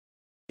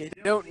You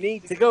don't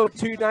need to go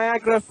to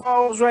Niagara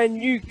Falls when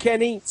you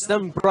can eat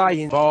some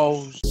Brian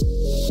balls.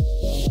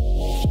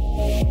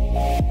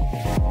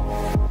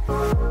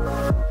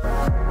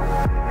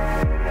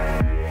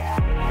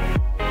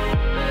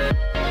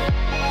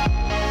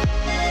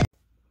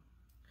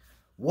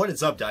 What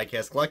is up,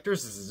 Diecast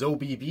collectors? This is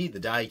OBB,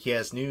 the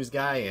Diecast News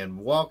Guy,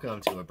 and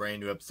welcome to a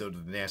brand new episode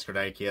of the NASCAR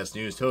Diecast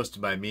News,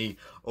 hosted by me,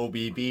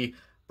 OBB,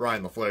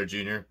 Brian LaFleur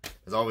Jr.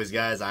 As always,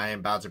 guys, I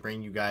am about to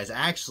bring you guys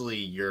actually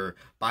your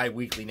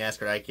bi-weekly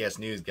NASCAR Diecast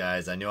News,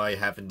 guys. I know I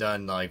haven't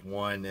done like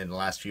one in the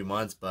last few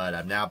months, but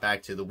I'm now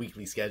back to the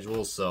weekly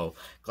schedule, so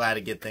glad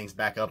to get things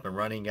back up and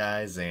running,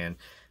 guys. And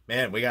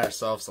man, we got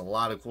ourselves a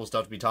lot of cool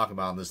stuff to be talking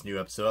about in this new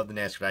episode of the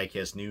NASCAR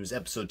Diecast News,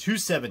 episode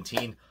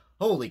 217.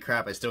 Holy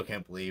crap, I still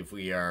can't believe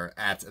we are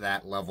at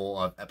that level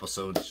of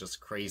episodes. It's just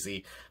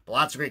crazy. But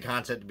lots of great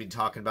content to be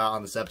talking about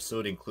on this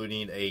episode,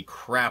 including a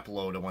crap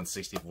load of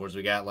 164s.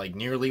 We got like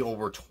nearly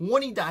over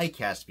 20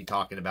 diecasts to be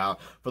talking about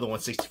for the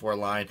 164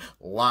 line.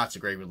 Lots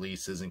of great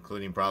releases,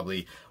 including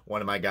probably one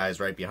of my guys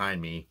right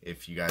behind me,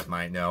 if you guys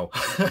might know.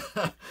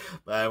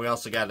 But we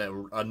also got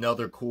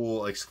another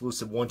cool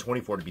exclusive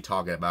 124 to be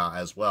talking about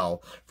as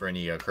well for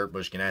any Kurt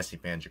Busch Ganassi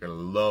fans. You're going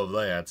to love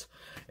that.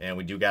 And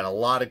we do got a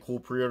lot of cool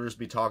pre-orders to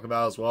be talking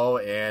about as well.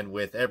 And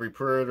with every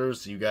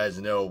pre-orders, you guys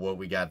know what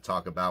we got to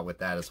talk about with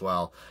that as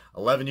well.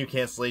 11 new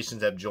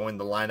cancellations have joined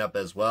the lineup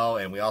as well.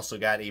 And we also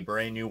got a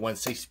brand new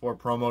 164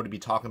 promo to be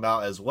talking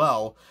about as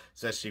well.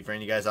 Especially for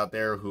any guys out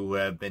there who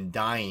have been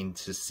dying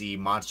to see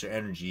Monster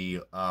Energy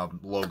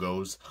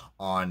logos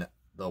on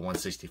the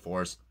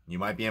 164s. You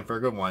might be in for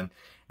a good one.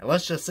 And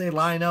let's just say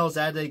Lionel's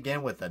at it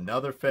again with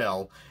another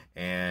fail.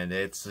 And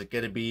it's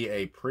going to be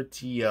a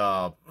pretty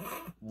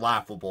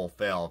laughable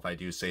fail, if I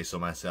do say so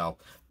myself.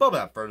 But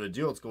without further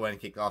ado, let's go ahead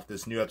and kick off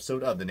this new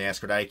episode of the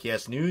NASCAR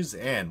Diecast News.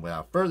 And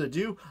without further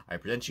ado, I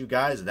present you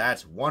guys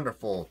that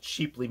wonderful,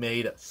 cheaply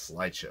made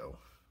slideshow.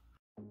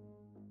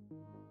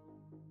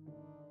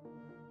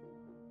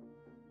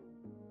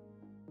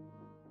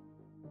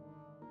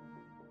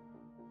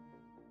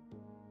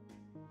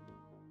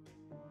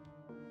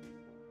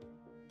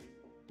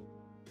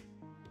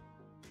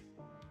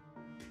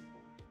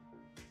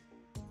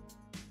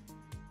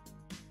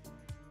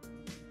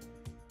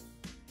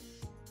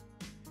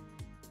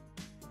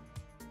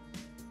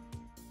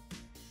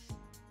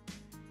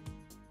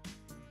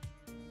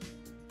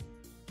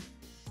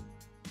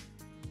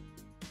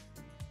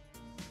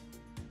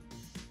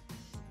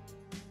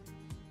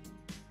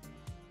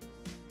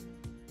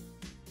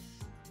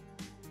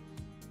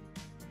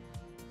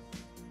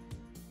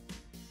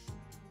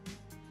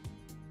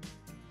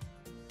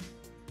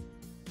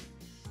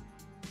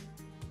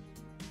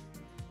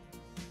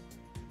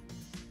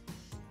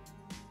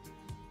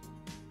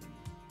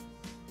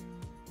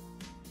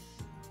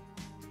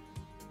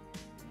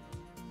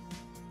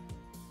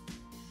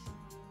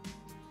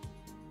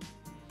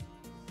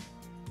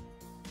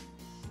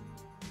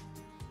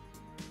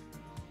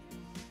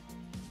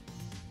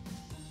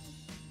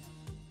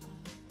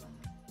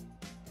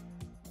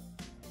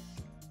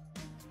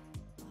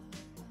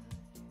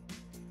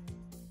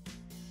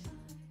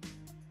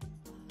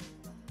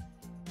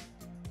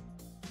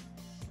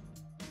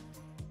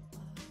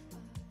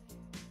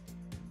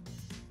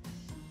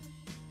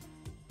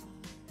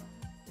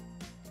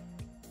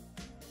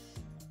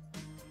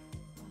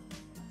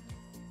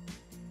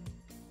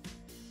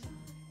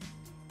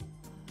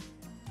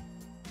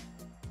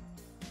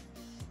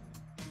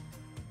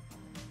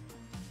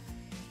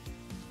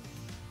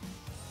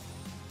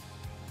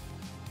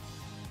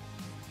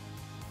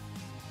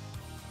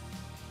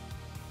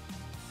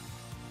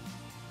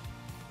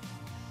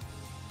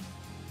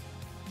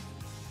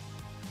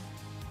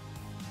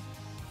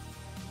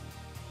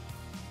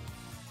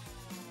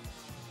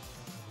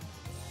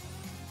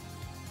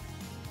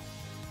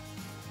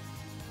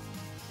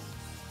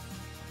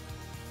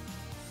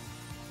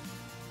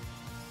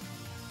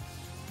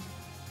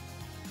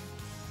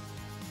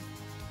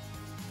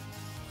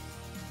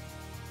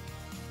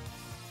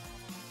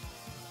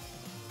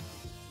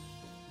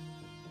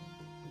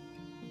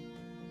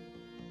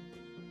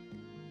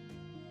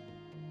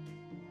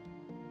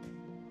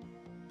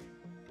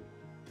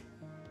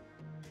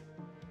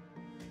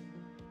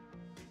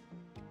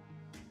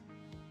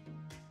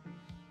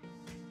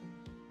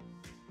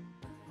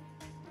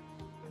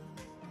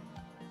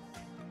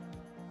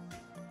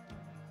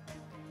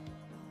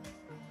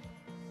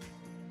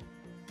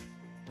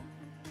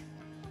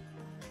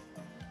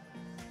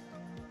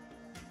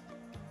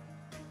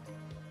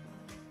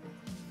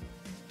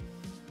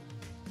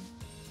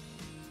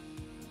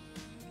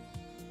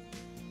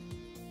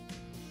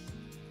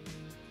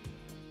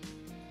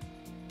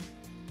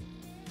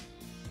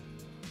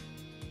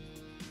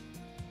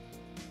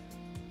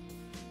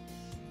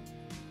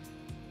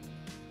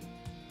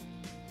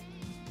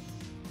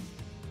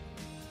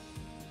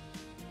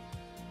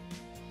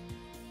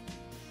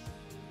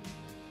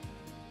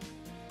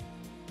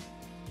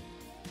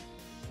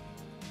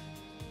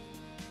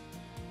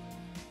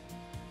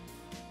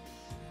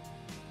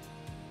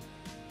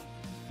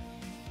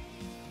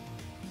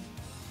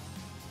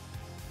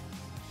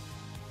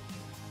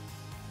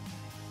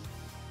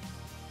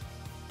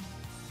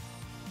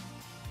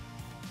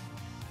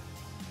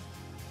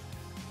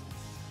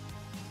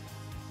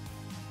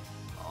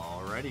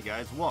 Alrighty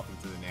guys, welcome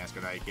to the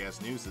NASCAR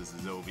Diecast News. This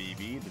is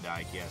OBB, the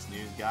Diecast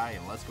News guy,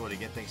 and let's go ahead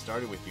and get things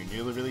started with your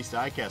newly released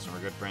diecast from our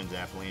good friends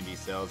at B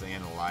Sales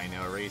and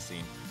Lionel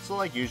Racing. So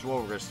like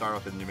usual, we're going to start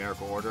off in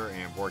numerical order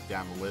and work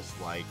down the list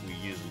like we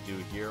usually do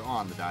here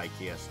on the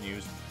Diecast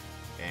News.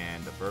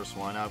 And the first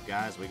one up,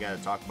 guys, we got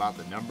to talk about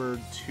the number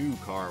 2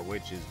 car,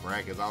 which is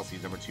Brad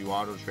Kozlowski's number 2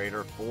 Auto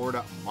Trader Ford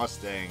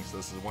Mustang. So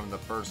this is one of the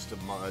first.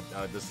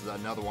 This is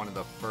another one of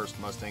the first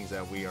Mustangs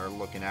that we are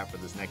looking at for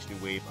this next new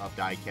wave of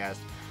diecast.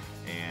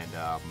 And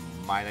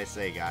might I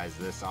say, guys,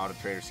 this Auto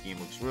Trader scheme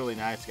looks really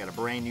nice. It's got a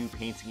brand new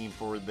paint scheme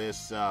for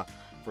this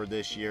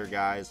year,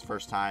 guys.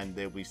 First time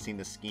that we've seen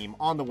the scheme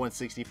on the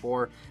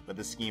 164, but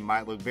the scheme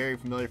might look very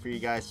familiar for you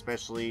guys,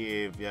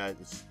 especially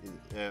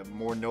if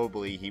more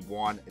notably he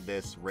won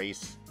this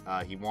race.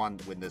 He won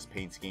with this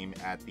paint scheme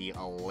at the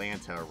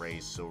Atlanta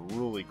race, so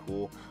really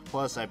cool.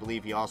 Plus, I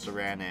believe he also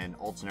ran an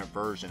alternate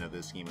version of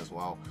this scheme as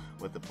well,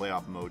 with the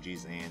playoff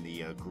emojis and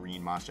the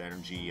green Monster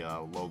Energy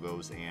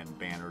logos and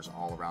banners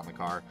all around the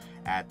car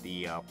at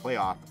the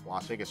playoff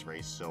Las Vegas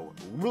race. So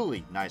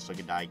really nice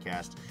looking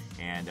diecast,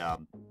 and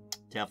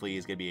definitely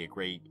is going to be a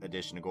great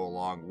addition to go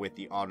along with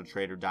the Auto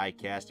Trader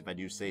diecast, if I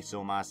do say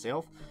so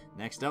myself.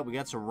 Next up, we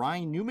got some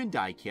Ryan Newman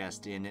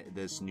diecast in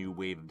this new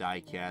wave of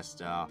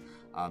diecast.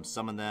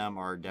 Some of them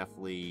are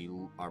definitely,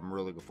 I'm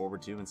really looking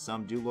forward to, and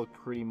some do look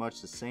pretty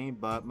much the same,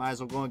 but might as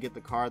well go and get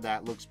the car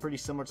that looks pretty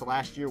similar to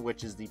last year,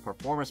 which is the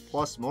Performance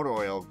Plus motor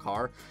oil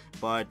car,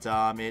 but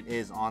it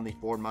is on the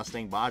Ford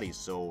Mustang body,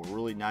 so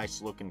really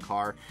nice looking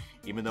car,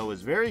 even though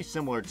it's very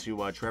similar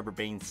to Trevor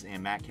Baines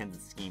and Matt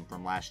Kenseth's scheme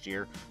from last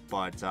year.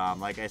 But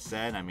like I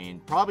said, I mean,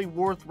 probably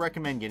worth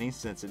recommend getting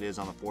since it is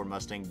on the Ford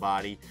Mustang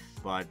body.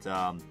 But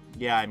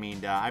yeah, I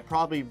mean, I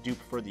probably do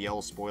prefer the yellow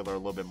spoiler a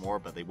little bit more,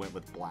 but they went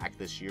with black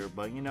this year.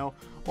 But, you know,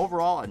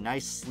 overall, a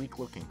nice,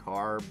 sleek-looking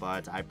car,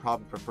 but I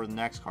probably prefer the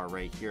next car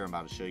right here I'm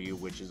about to show you,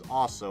 which is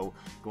also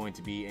going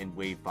to be in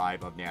Wave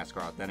 5 of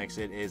NASCAR Authentics.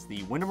 It is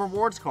the Wyndham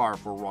Rewards car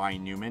for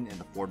Ryan Newman in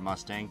the Ford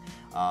Mustang.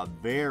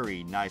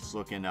 Very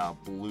nice-looking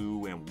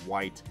blue and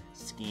white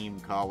scheme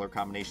color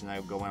combination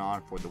that going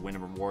on for the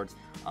Wyndham Rewards.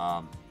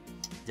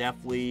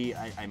 Definitely,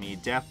 I mean,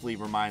 definitely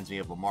reminds me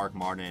of a Mark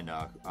Martin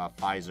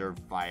Pfizer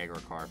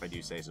Viagra car, if I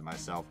do say so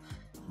myself.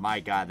 My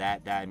God,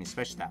 that I mean,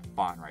 especially that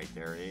font right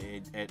there.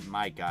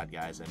 My God,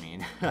 guys, I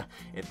mean,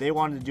 if they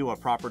wanted to do a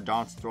proper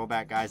Don's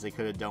throwback, guys, they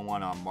could have done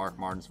one on Mark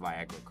Martin's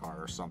Viagra car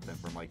or something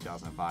from like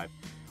 2005.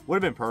 Would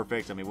have been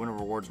perfect. I mean, Wyndham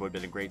Rewards would have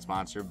been a great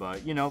sponsor,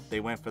 but, you know, they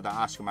went for the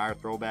Oscar Mayer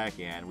throwback,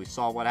 and we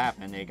saw what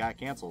happened. They got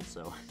canceled,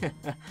 so...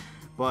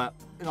 But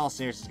in all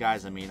seriousness,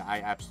 guys, I mean,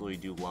 I absolutely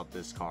do love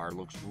this car. It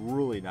looks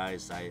really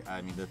nice.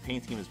 I mean, the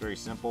paint scheme is very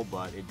simple,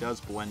 but it does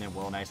blend in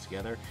well nice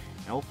together.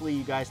 And hopefully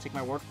you guys take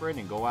my word for it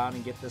and go out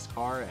and get this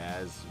car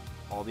as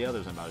all the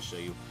others I'm about to show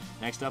you.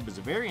 Next up is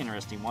a very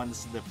interesting one.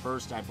 This is the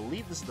first, I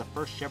believe this is the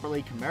first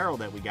Chevrolet Camaro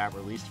that we got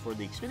released for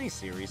the Xfinity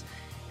Series.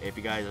 If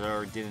you guys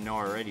didn't know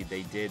already,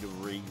 they did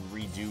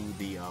redo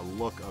the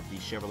look of the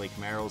Chevrolet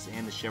Camaros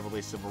and the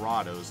Chevrolet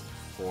Silverados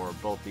for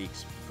both the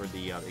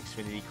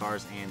Xfinity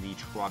cars and the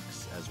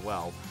trucks as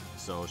well.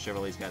 So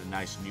Chevrolet's got a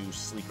nice new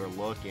sleeker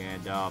look,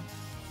 and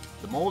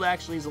the mold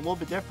actually is a little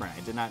bit different.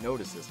 I did not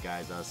notice this,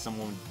 guys.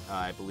 Someone,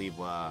 I believe,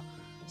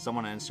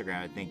 someone on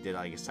Instagram, I think, did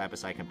like a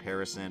side-by-side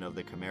comparison of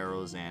the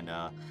Camaros, and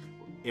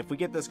if we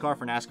get this car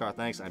for NASCAR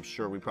Authentics, I'm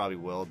sure we probably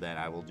will, then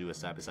I will do a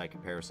side-by-side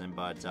comparison.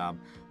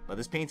 But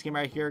this paint scheme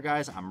right here,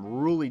 guys,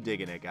 I'm really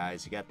digging it,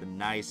 guys. You got the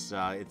nice,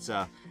 it's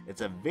a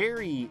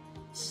very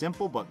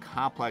simple but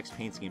complex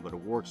paint scheme, but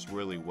it works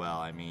really well.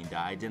 I mean,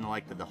 I didn't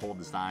like the whole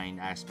design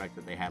aspect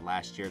that they had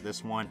last year.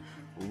 This one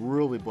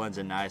really blends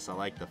in nice. I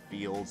like the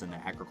fields and the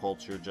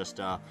agriculture. Just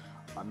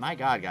my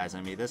God, guys,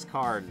 I mean, this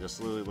car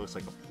just literally looks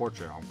like a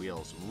portrait on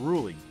wheels.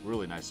 Really,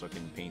 really nice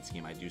looking paint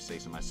scheme, I do say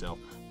so myself.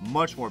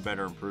 Much more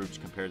better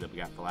improved compared to what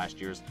we got for last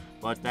year's,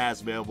 but that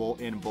is available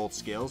in both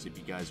scales if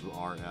you guys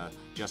are a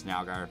Just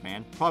Now Guy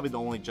fan. Probably the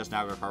only Just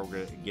Now Guy car we're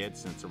going to get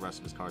since the rest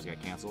of his cars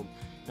got canceled.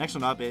 Next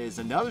one up is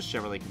another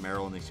Chevrolet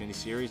Camaro in the Xfinity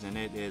Series, and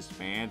it is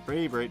fan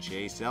favorite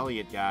Chase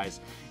Elliott, guys,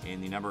 in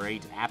the number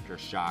 8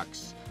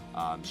 Aftershocks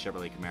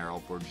Chevrolet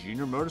Camaro for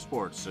Junior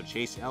Motorsports. So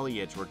Chase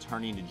Elliott's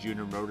returning to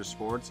Junior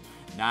Motorsports,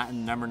 not in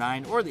the number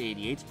 9 or the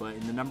 88s, but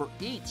in the number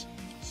 8.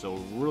 So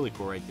really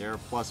cool right there.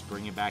 Plus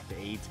bringing back the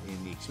 8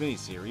 in the Xfinity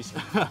Series,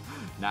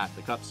 not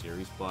the Cup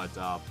Series, but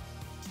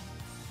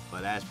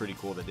that's pretty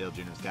cool that Dale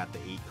Jr.'s got the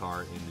 8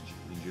 car in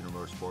the Junior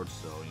Motorsports,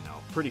 so, you know,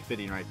 pretty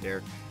fitting right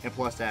there. And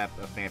plus to have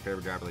a fan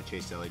favorite driver like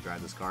Chase Elliott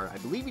drive this car. I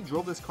believe he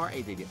drove this car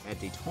at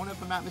Daytona,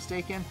 if I'm not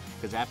mistaken,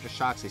 because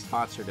Aftershocks, they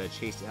sponsored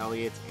Chase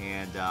Elliott,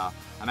 and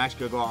I'm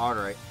actually going to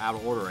go out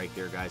of order right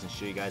here, guys, and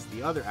show you guys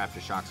the other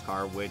Aftershocks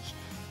car, which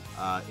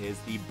is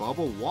the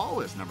Bubba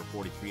Wallace number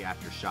 43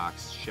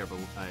 Aftershocks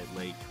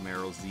Chevrolet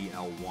Camaro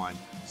ZL1.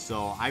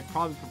 So I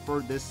probably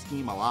preferred this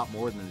scheme a lot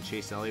more than the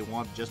Chase Elliott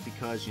one, just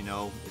because, you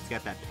know, it's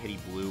got that petty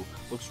blue,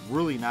 looks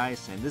really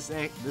nice, and this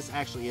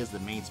actually is the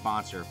main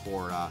sponsor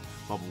for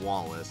Bubba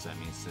Wallace. I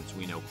mean, since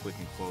we know Quick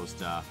and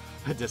Closed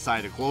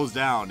decided to close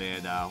down,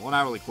 and well,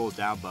 not really close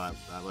down, but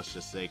let's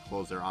just say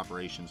close their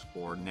operations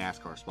for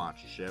NASCAR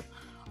sponsorship,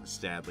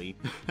 sadly.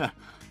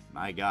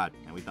 My God,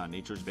 and we thought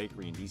Nature's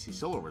Bakery and DC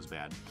Solar was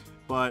bad.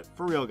 But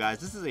for real, guys,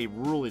 this is a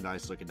really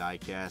nice looking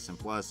diecast, and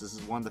plus this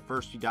is one of the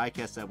first few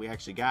diecasts that we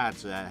actually got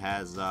that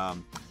has the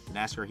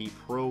NASCAR Heat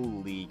Pro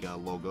League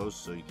logos,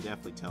 so you can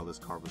definitely tell this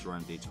car was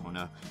run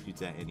Daytona due to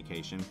that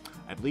indication.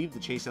 I believe the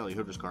Chase Elliott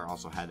Hooters car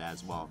also had that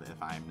as well,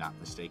 if I'm not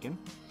mistaken.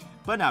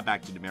 But now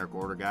back to numerical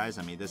order, guys.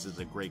 I mean, this is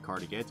a great car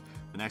to get.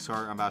 The next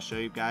car I'm about to show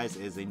you guys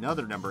is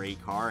another number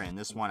 8 car, and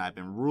this one I've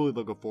been really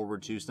looking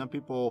forward to. Some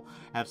people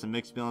have some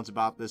mixed feelings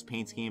about this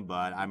paint scheme,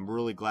 but I'm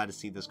really glad to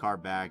see this car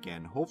back,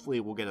 and hopefully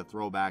we'll get a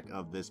throwback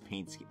of this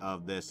paint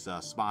of this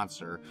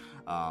sponsor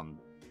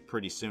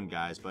pretty soon,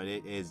 guys. But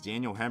it is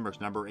Daniel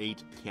Hemrick's number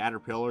 8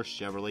 Caterpillar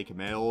Chevrolet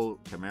Camaro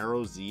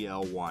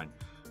ZL1.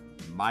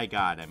 My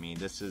God, I mean,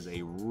 this is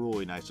a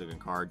really nice looking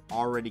car.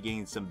 Already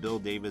getting some Bill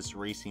Davis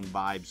racing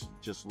vibes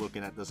just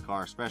looking at this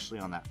car, especially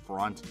on that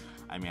front.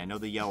 I mean, I know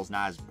the yellow's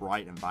not as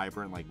bright and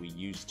vibrant like we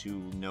used to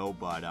know,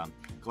 but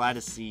glad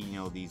to see, you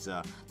know, these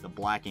the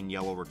black and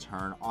yellow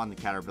return on the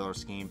Caterpillar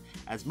scheme.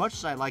 As much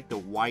as I like the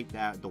white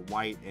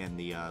and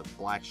the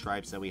black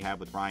stripes that we have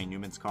with Ryan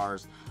Newman's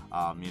cars,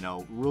 you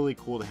know, really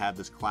cool to have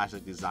this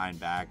classic design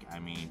back. I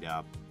mean,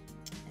 I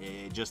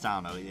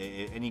don't know,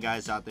 any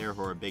guys out there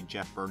who are a big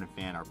Jeff Burton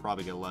fan are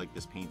probably going to like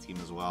this paint scheme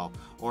as well.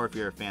 Or if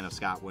you're a fan of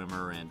Scott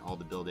Wimmer and all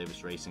the Bill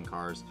Davis racing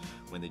cars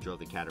when they drove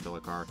the Caterpillar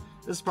car,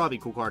 this is probably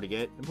a cool car to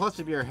get. And plus,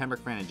 if you're a Hemrick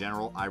fan in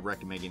general, I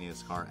recommend getting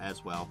this car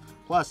as well.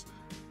 Plus,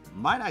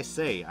 might I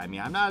say, I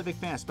mean, I'm not a big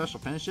fan of special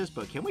finishes,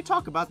 but can we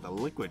talk about the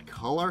liquid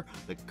color?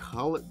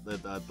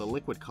 The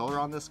liquid color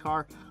on this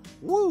car?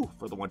 Woo!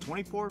 For the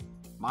 124?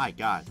 My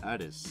God,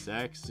 that is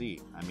sexy.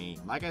 I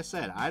mean, like I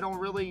said, I don't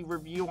really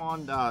review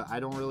on, I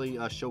don't really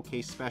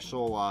showcase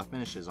special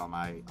finishes on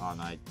my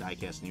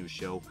diecast news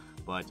show,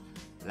 but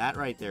that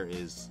right there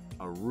is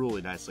a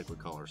really nice liquid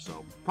color.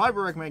 So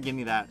probably recommend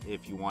getting that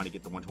if you want to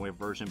get the 120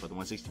 version, but the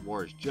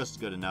 164 is just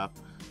good enough.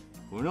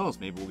 Who knows?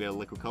 Maybe we'll get a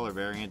liquid color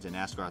variant in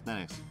NASCAR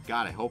Authentics.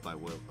 God, I hope I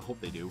will. I hope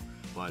they do.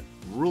 But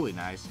really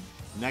nice.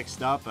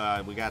 Next up,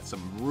 we got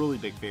some really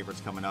big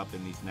favorites coming up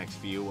in these next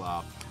few.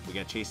 We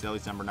got Chase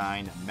Elliott's number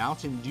 9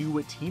 Mountain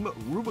Dew Team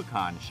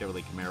Rubicon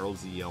Chevrolet Camaro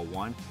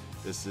ZL1.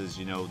 This is,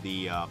 you know,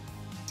 the I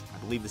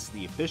believe this is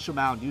the official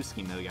Mountain Dew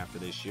scheme that we got for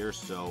this year.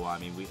 So I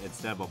mean,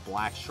 instead of a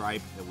black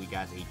stripe, we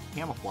got a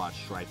camouflage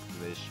stripe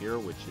for this year,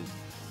 which is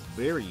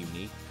very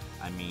unique.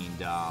 I mean,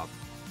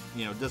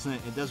 you know, it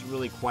doesn't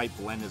really quite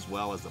blend as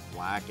well as the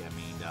black. I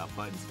mean,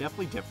 but it's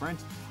definitely different.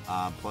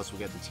 Plus, we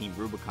got the Team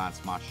Rubicon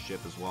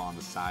sponsorship as well on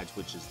the sides,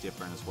 which is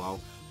different as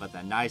well. But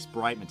that nice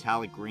bright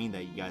metallic green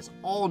that you guys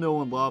all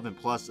know and love, and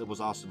plus it was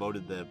also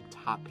voted the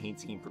top paint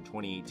scheme for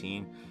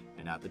 2018,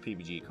 and not the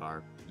PBG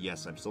car.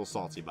 Yes, I'm still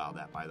salty about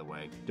that, by the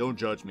way. Don't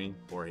judge me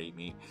or hate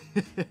me,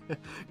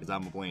 because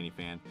I'm a Blaney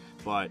fan.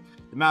 But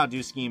the Mountain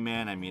Dew scheme,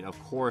 man, I mean,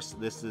 of course,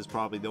 this is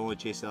probably the only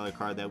Chase Elliott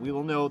car that we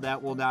will know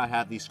that will not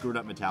have the screwed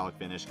up metallic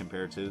finish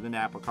compared to the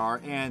Napa car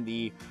and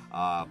the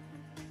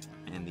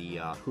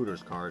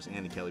Hooters cars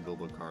and the Kelly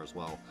Billboard car as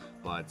well.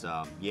 But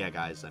yeah,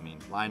 guys, I mean,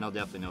 Lionel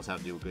definitely knows how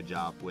to do a good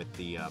job with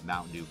the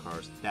Mountain Dew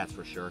cars, that's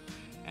for sure.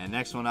 And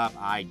next one up,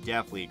 I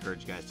definitely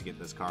encourage you guys to get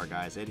this car,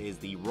 guys. It is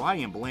the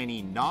Ryan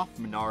Blaney Knopf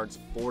Menards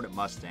Ford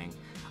Mustang.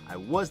 I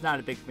was not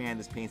a big fan of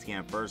this paint scheme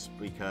at first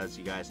because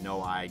you guys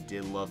know I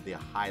did love the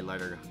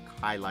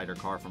highlighter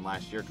car from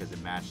last year because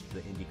it matched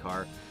the Indy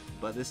car.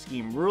 But this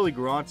scheme really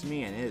grew on to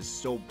me, and it is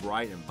so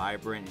bright and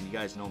vibrant. And you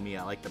guys know me,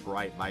 I like the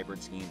bright,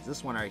 vibrant schemes.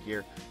 This one right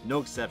here, no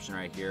exception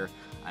right here.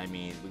 I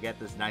mean, we got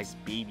this nice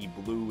baby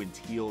blue and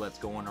teal that's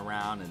going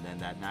around, and then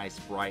that nice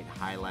bright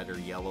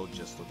highlighter yellow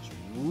just looks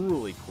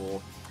really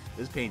cool.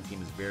 This paint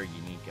scheme is very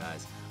unique,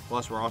 guys.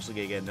 Plus, we're also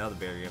going to get another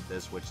variant of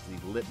this, which is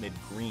the lit mid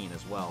green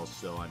as well.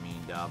 So, I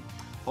mean,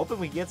 hoping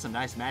we get some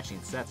nice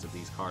matching sets of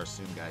these cars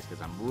soon, guys,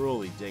 because I'm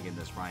really digging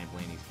this Ryan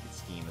Blaney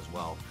scheme as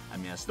well. I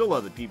mean, I still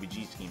love the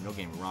PBG scheme, don't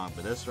get me wrong,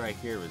 but this right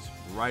here is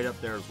right up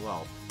there as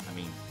well. I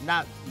mean,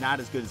 not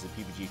as good as the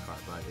PBG car,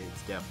 but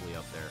it's definitely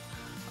up there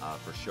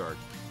for sure.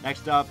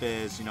 Next up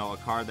is, you know, a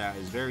car that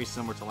is very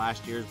similar to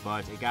last year's,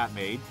 but it got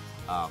made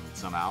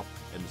somehow,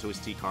 and the Swiss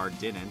T car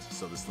didn't,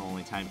 so this is the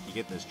only time you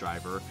get this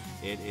driver.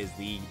 It is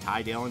the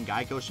Ty Dillon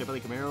Geico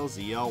Chevrolet Camaro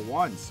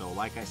ZL1. So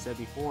like I said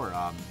before,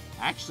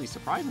 actually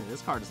surprisingly,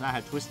 this car does not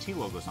have Twist T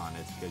logos on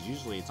it, because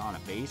usually it's on a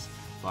base,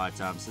 but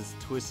since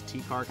the Twist T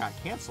car got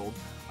canceled,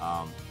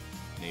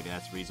 maybe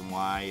that's the reason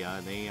why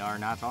they are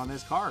not on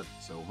this car,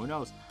 so who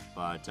knows.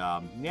 But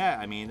yeah,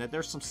 I mean,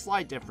 there's some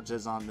slight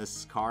differences on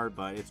this car,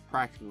 but it's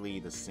practically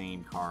the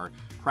same car.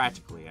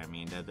 Practically, I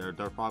mean, they're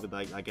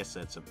probably, like I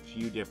said, some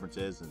few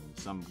differences, and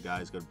some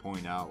guys could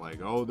point out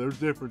like, oh, there's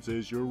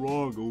differences, you're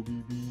wrong,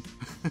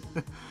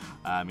 OBB.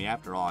 I mean,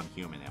 after all, I'm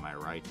human, am I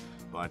right?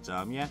 But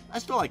yeah, I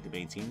still like the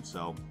paint team,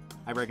 so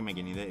I recommend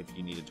getting it if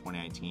you need a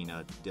 2019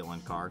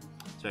 Dillon car,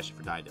 especially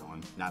for Ty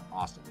Dillon, not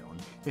Austin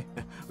Dillon.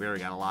 We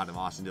already got a lot of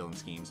Austin Dillon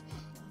schemes.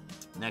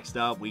 Next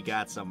up, we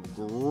got some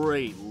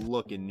great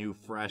looking new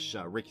fresh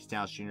Ricky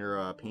Stenhouse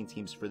Jr. Paint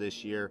teams for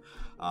this year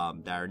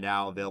that are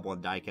now available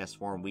in diecast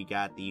form. We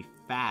got the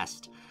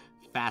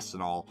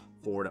Fastenal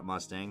Ford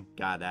Mustang.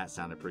 God, that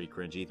sounded pretty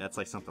cringy. That's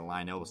like something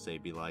Lionel will say,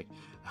 be like.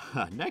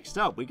 Next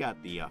up, we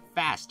got the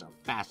Fast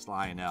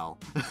Lionel.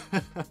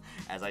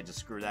 As I just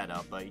screwed that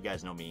up, but you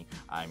guys know me.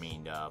 I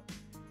mean,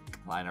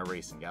 Lionel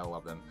Racing, gotta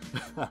love them.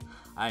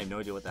 I have no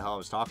idea what the hell I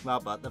was talking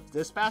about, but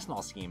this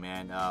Fastenal scheme,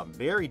 man,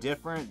 very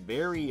different,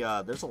 very,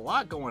 there's a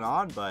lot going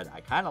on, but I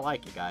kind of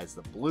like it, guys.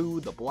 The blue,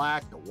 the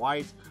black, the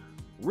white,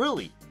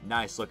 really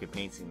nice looking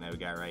paint scheme that we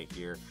got right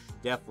here.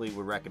 Definitely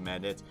would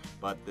recommend it,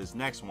 but this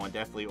next one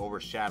definitely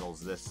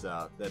overshadows this,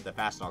 the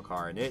Fastenal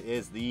car, and it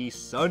is the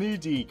Sunny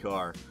D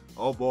car.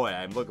 Oh boy,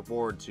 I'm looking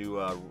forward to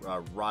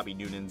Robbie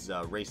Noonan's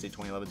Race Day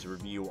 2011's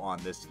review on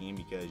this scheme,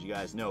 because you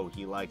guys know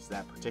he likes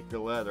that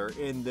particular leather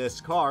in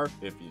this car,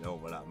 if you know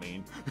what I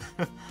mean.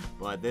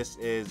 But this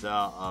is,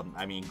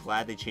 I mean,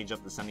 glad they changed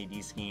up the Sunny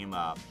D scheme.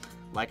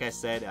 Like I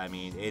said, I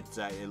mean,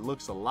 it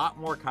looks a lot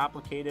more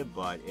complicated,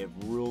 but it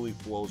really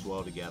flows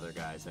well together,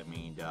 guys. I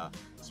mean,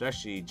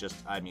 especially just,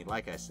 I mean,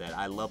 like I said,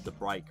 I love the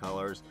bright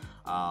colors.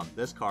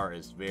 This car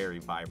is very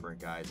vibrant,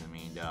 guys. I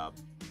mean,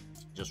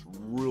 just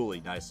really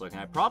nice looking.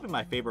 Probably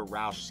my favorite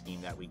Roush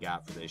scheme that we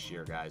got for this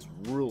year, guys.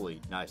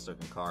 Really nice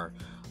looking car.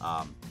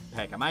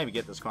 Heck, I might even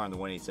get this car on the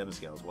 187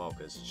 scale as well,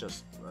 because it's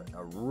just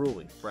a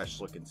really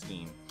fresh looking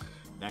scheme.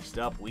 Next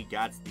up, we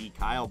got the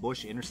Kyle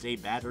Busch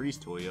Interstate Batteries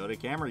Toyota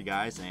Camry,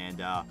 guys,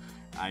 and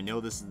I know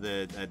this is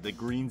the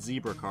green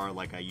zebra car,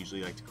 like I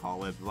usually like to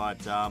call it,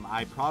 but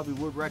I probably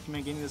would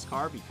recommend getting this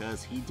car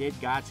because he did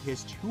got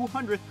his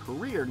 200th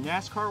career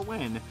NASCAR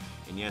win,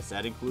 and yes,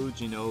 that includes,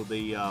 you know,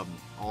 the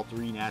all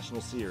 3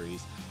 National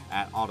Series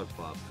at Auto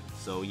Club.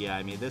 So yeah,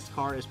 I mean, this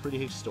car is pretty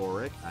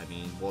historic. I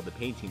mean, well, the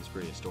paint team's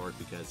pretty historic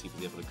because he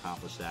was able to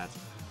accomplish that.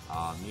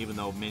 Even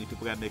though many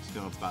people got mixed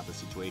feelings about the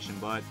situation,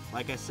 but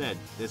like I said,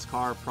 this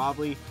car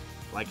probably,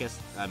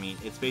 I mean,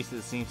 it's basically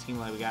the same scheme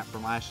like we got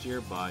from last year,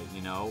 but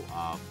you know,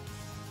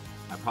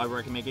 I probably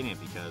recommend getting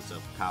it because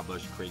of Kyle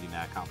Busch creating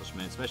that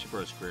accomplishment, especially for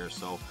his career.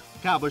 So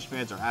Kyle Busch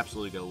fans are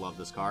absolutely gonna love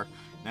this car.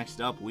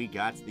 Next up, we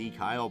got the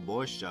Kyle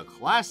Busch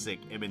Classic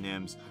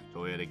M&M's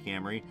Toyota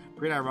Camry.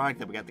 Pretty ironic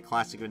that we got the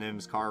Classic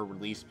M&M's car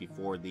released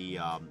before the.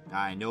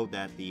 I know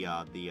that the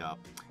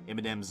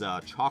M&M's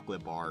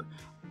chocolate bar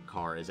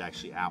car is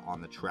actually out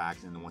on the track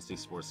in the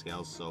 1/64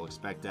 scales, so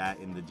expect that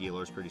in the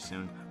dealers pretty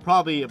soon.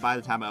 Probably by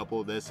the time I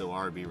upload this, it'll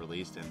already be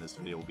released and this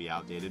video will be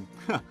outdated.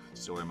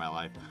 Story of my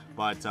life.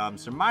 But some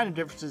minor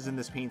differences in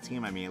this paint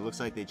scheme. I mean, it looks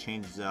like they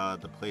changed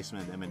the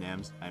placement of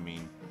M&M's. I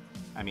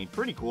mean,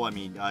 pretty cool. I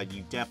mean,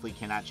 you definitely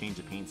cannot change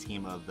the paint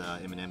scheme of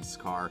the M&M's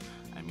car.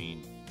 I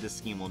mean, this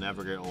scheme will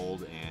never get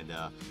old, and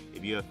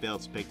if you have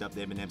failed to pick up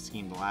the M&M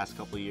scheme the last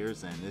couple of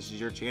years, then this is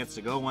your chance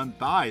to go and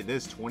buy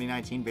this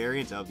 2019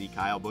 variant of the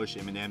Kyle Busch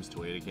M&M's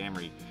Toyota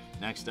Camry.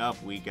 Next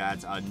up, we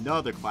got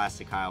another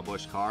classic Kyle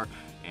Busch car,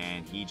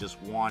 and he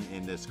just won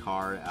in this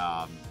car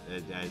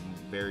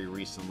very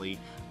recently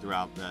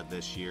throughout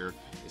this year,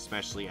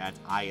 especially at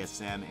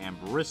ISM and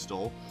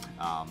Bristol.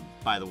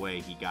 By the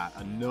way, he got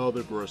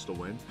another Bristol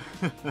win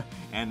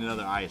and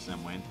another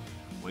ISM win.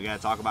 We got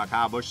to talk about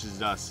Kyle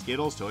Busch's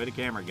Skittles Toyota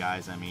Camry,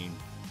 guys. I mean,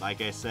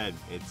 like I said,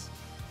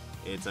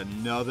 it's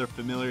another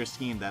familiar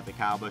scheme that the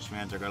Kyle Busch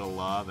fans are going to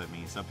love. I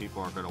mean, some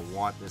people are going to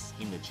want this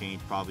scheme to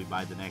change probably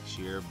by the next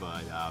year,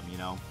 but, you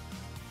know,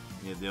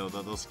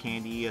 those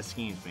candy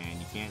schemes, man,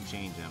 you can't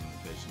change them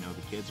because, you know,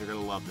 the kids are going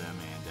to love them,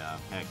 and,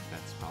 heck,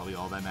 that's probably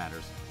all that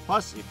matters.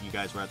 Plus, if you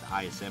guys were at the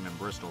ISM and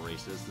Bristol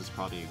races, this is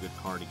probably a good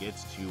car to get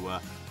to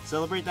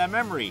celebrate that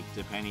memory,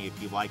 depending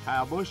if you like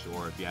Kyle Busch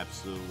or if you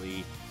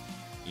absolutely,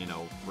 you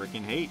know,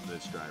 freaking hate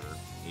this driver.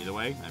 Either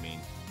way, I mean,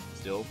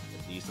 still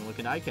a decent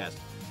looking diecast.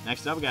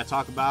 Next up, we got to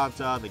talk about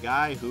the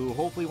guy who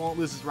hopefully won't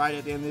lose his ride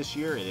at the end of this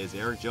year. It is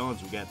Eric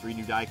Jones. We got 3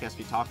 new diecasts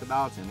we talked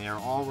about, and they are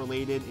all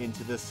related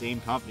into the same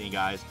company,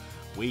 guys.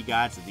 We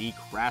got the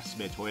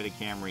Craftsman Toyota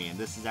Camry, and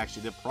this is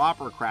actually the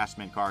proper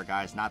Craftsman car,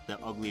 guys, not the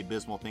ugly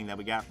abysmal thing that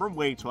we got from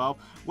Wave 12,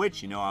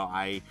 which, you know,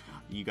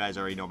 you guys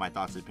already know my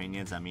thoughts and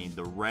opinions. I mean,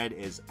 the red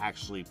is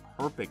actually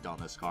perfect on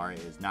this car. It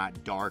is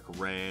not dark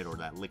red or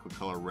that liquid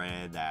color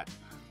red that,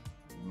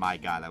 my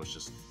God, that was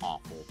just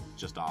awful.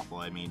 Just awful.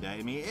 I mean,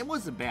 it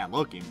wasn't bad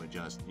looking, but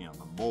just, you know,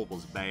 the mold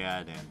was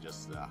bad and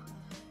just,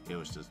 it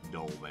was just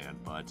dull, man.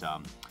 But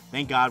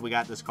thank God we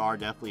got this car.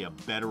 Definitely a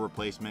better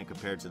replacement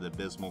compared to the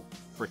abysmal,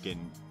 freaking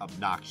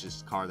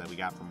obnoxious car that we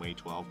got from Wave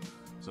 12.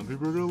 Some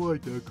people are gonna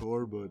like that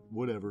car, but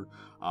whatever.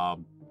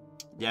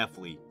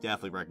 definitely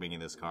recommending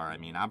this car. I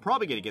mean, I'm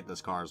probably going to get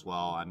this car as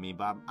well. I mean,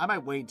 but I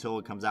might wait until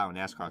it comes out in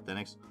NASCAR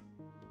Authentics.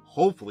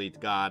 Hopefully,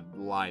 God,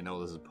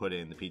 Lionel is put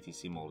in the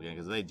PTC mold again,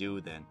 because if they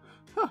do, then,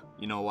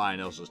 you know,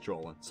 Lionel's just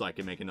trolling, so I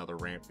can make another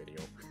rant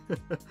video.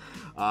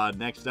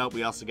 Next up,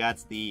 we also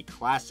got the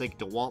classic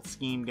DeWalt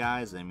scheme,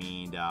 guys. I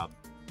mean,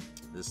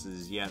 this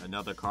is yet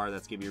another car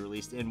that's going to be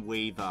released in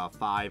Wave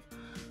 5.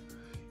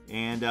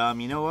 And,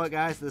 you know what,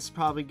 guys? This is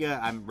probably good.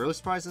 I'm really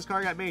surprised this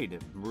car got made.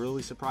 It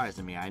really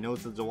surprised me. I know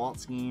it's a DeWalt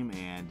scheme,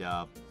 and,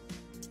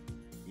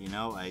 you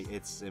know,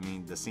 it's, I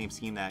mean, the same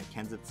scheme that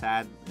Kenseth's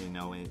had, you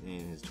know, in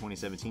his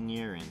 2017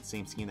 year, and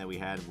same scheme that we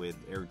had with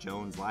Eric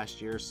Jones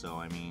last year. So,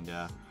 I mean,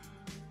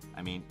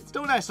 it's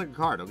still a nice looking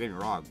car, don't get me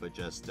wrong, but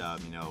just,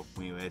 you know,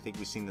 I think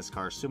we've seen this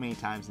car so many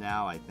times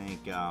now. I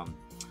think, I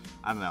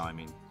don't know, I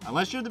mean,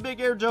 unless you're the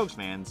big Eric Jones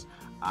fans,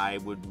 I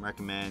would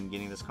recommend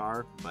getting this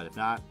car, but if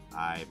not,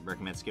 I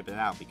recommend skipping it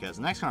out, because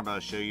the next car I'm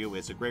about to show you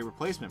is a great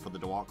replacement for the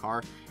DeWalt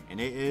car, and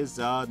it is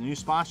the new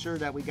sponsor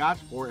that we got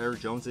for Eric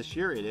Jones this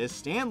year. It is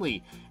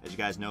Stanley. As you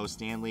guys know,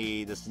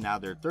 Stanley, this is now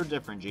their third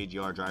different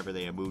JGR driver.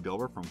 They have moved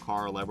over from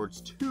Carl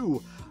Edwards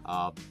to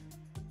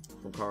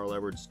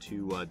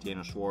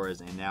Daniel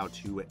Suarez, and now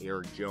to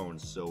Eric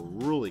Jones. So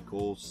really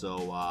cool.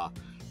 So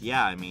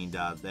yeah, I mean,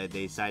 they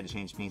decided to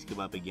change paint scheme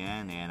up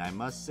again, and I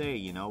must say,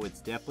 you know, it's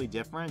definitely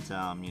different.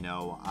 You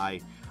know,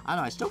 I don't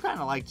know, I still kind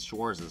of liked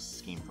Suarez's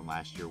scheme from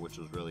last year, which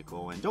was really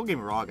cool. And don't get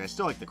me wrong, I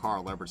still like the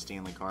Carl Edwards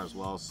Stanley car as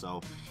well.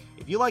 So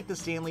if you like the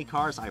Stanley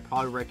cars, I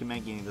probably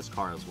recommend getting this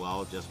car as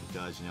well, just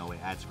because, you know, it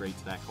adds great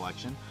to that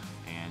collection.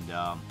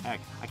 And heck,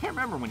 I can't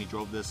remember when he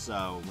drove this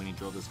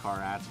car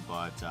at,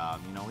 but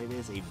you know, it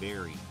is a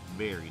very,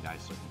 very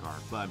nice looking car.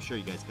 But I'm sure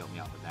you guys can help me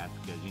out with that,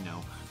 because, you know,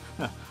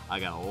 I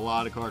got a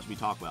lot of cars we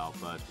talk about,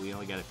 but we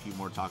only got a few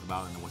more to talk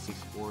about in the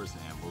 164s,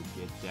 and we'll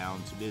get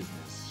down to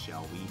business,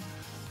 shall we?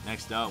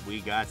 Next up, we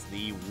got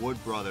the Wood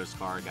Brothers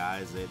car,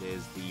 guys. It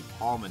is the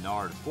Paul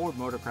Menard Ford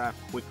Motorcraft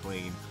Quick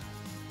Lane,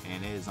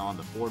 and it is on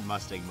the Ford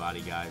Mustang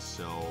body, guys.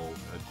 So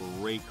a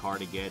great car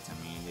to get. I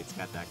mean, it's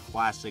got that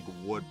classic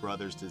Wood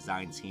Brothers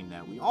design scheme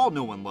that we all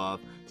know and love.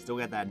 Still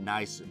got that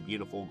nice,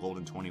 beautiful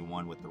golden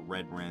 21 with the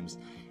red rims.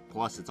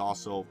 Plus, it's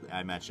also,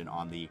 I mentioned,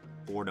 on the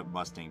Ford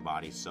Mustang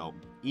body, so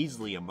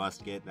easily a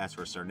must get, that's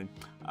for certain.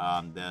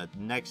 The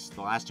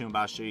last two I'm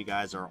about to show you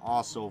guys are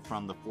also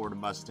from the Ford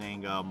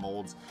Mustang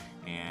molds,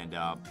 and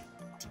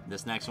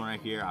this next one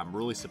right here, I'm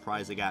really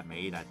surprised it got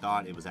made. I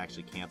thought it was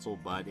actually canceled,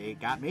 but it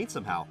got made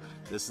somehow.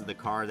 This is the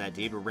car that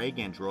David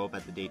Reagan drove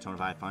at the Daytona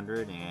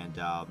 500, and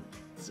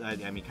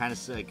I mean, kind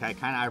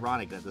of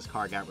ironic that this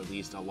car got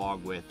released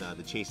along with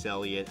the Chase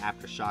Elliott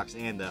Aftershocks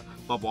and the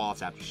Bubba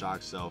Wallace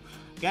Aftershocks. So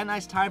got a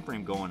nice time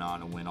frame going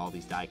on when all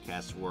these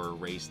diecasts were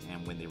raced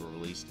and when they were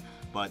released.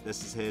 But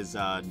this is his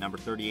number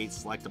 38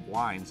 selective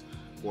blinds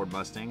Ford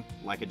Mustang.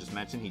 Like I just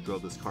mentioned, he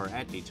drove this car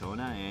at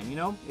Daytona, and you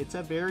know, it's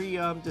a very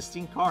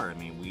distinct car. I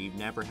mean, we've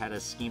never had a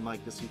scheme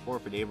like this before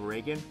for David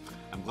Reagan.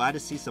 I'm glad to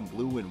see some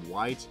blue and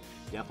white.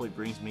 Definitely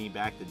brings me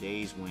back to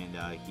days when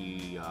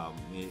he,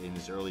 in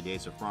his early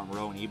days of Front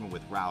Row, and even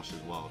with Roush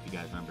as well, if you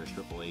guys remember his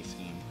AAA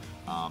scheme.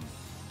 I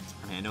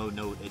mean, I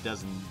know it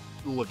doesn't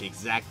look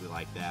exactly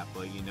like that,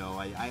 but you know,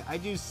 I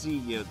do see,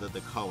 you know,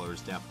 the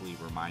colors definitely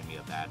remind me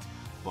of that.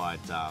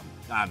 But I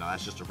don't know,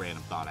 that's just a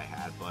random thought I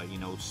had. But you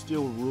know,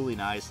 still really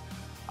nice.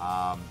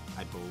 I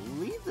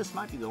believe this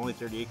might be the only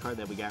 38 car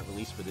that we got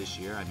released for this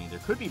year. I mean, there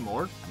could be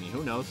more. I mean,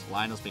 who knows?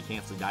 Lionel's been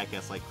canceling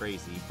diecasts like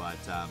crazy, but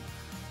I'm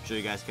sure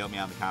you guys can help me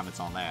out in the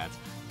comments on that.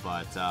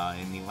 But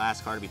in the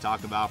last car to be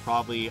talking about,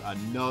 probably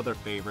another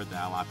favorite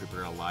that a lot of people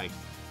are gonna like,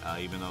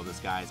 even though this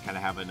guy is kind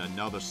of having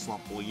another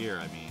slumpful year.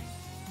 I mean,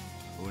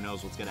 who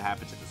knows what's gonna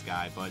happen to this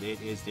guy? But it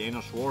is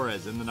Daniel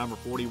Suarez in the number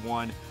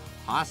 41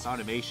 Haas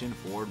Automation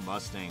Ford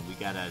Mustang. We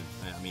got I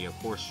mean, of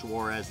course,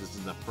 Suarez. This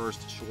is the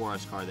first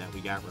Suarez car that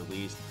we got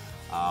released.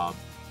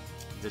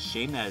 It's a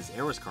shame that his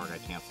Eris car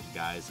got canceled,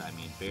 guys. I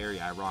mean, very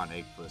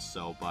ironic,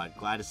 but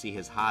glad to see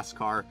his Haas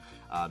car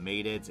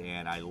made it,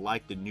 and I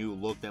like the new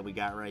look that we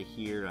got right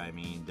here. I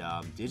mean,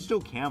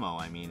 digital camo.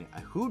 I mean,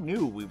 who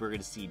knew we were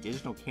going to see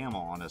digital camo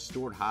on a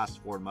stored Haas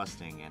Ford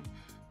Mustang? And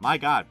my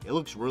God, it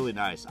looks really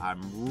nice. I'm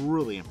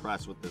really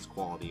impressed with this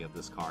quality of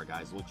this car,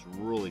 guys. It looks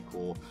really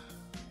cool.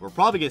 We're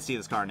probably going to see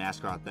this car in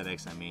NASCAR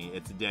Authentics. I mean,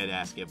 it's a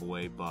dead-ass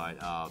giveaway, but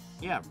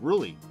yeah,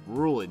 really,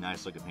 really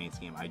nice looking paint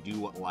scheme. I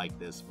do like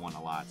this one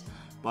a lot.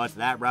 But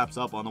that wraps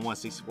up on the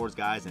 164s,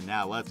 guys, and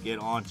now let's get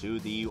on to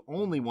the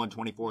only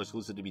 124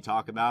 exclusive to be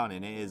talked about,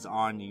 and it is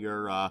on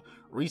your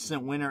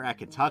recent winner at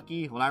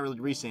Kentucky. Well, not really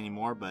recent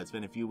anymore, but it's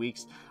been a few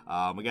weeks.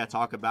 We got to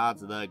talk about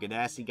the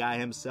Ganassi guy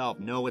himself.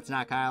 No, it's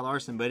not Kyle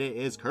Larson, but it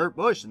is Kurt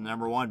Busch, the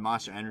number 1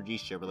 Monster Energy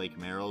Chevrolet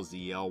Camaro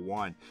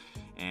ZL1.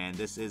 And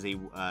this is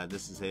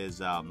his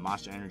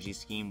Monster Energy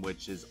scheme,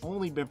 which has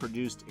only been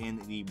produced in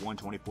the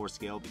 124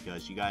 scale,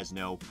 because you guys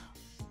know,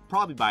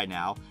 probably by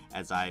now,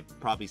 as I've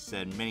probably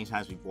said many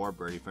times before,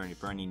 Birdie,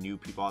 for any new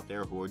people out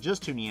there who are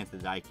just tuning into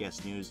the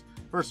diecast news,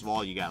 first of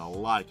all, you got a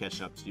lot of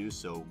catching up to do,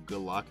 so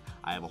good luck.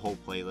 I have a whole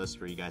playlist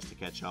for you guys to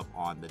catch up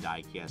on the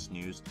diecast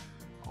news.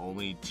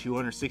 only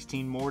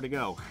 216 more to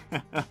go.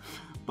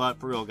 But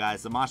for real,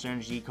 guys, the Monster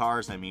Energy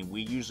cars, I mean,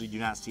 we usually do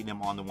not see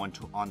them on the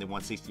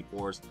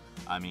 164s.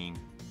 I mean,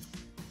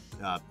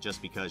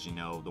 just because, you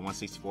know, the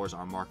 164s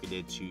are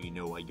marketed to, you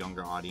know, a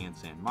younger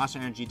audience, and Monster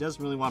Energy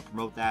doesn't really want to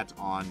promote that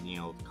on, you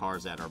know,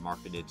 cars that are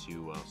marketed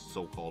to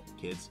so-called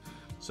kids.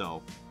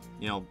 So,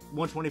 you know,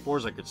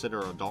 124s I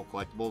consider adult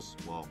collectibles.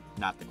 Well,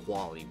 not the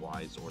quality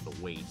wise or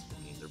the weight.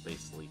 I mean, they're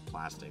basically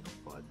plastic,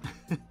 but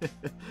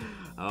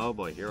oh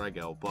boy, here I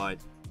go. But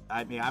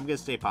I mean, I'm gonna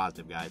stay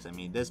positive, guys. I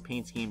mean, this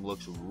paint scheme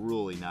looks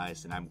really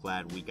nice, and I'm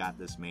glad we got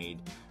this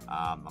made.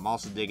 I'm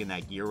also digging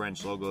that gear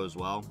wrench logo as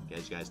well.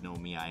 As you guys know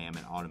me, I am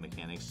an auto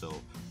mechanic, so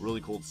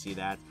really cool to see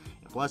that.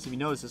 And plus, if you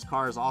notice, this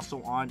car is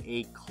also on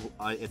a,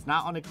 it's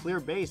not on a clear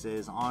base, it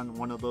is on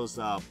one of those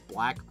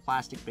black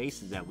plastic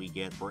bases that we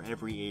get for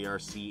every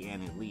ARC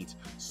and Elite.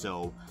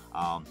 So,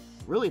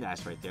 really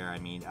nice right there. I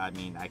mean,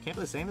 I can't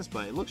really say this,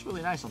 but it looks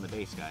really nice on the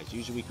base, guys.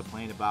 Usually we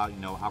complain about, you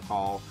know,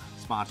 alcohol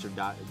sponsored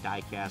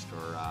diecast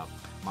or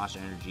Monster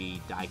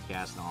Energy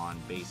diecast on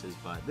bases,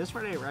 but this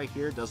right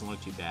here doesn't look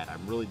too bad.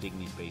 I'm really digging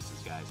these bases,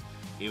 guys,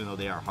 even though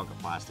they are a hunk of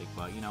plastic.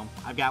 But, you know,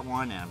 I've got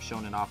one, and I'm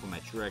showing it off with my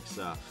Truex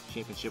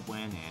championship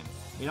win, and,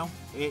 you know,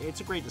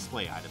 it's a great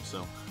display item.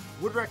 So,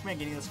 would recommend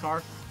getting this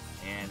car.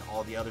 And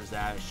all the others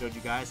that I showed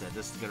you guys. That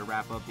this is going to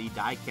wrap up the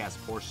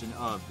diecast portion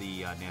of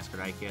the NASCAR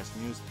diecast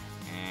news.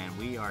 And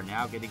we are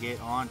now going to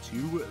get on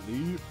to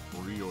the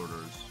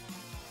pre-orders.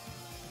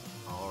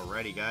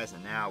 Alrighty, guys,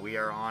 and now we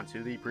are on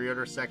to the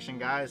pre-order section,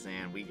 guys,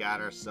 and we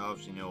got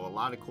ourselves, you know, a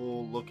lot of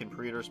cool looking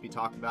pre-orders to be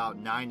talked about,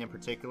 9 in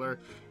particular.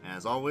 And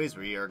as always,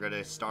 we are going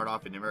to start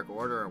off in numerical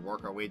order and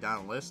work our way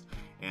down the list.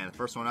 And the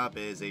first one up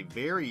is a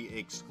very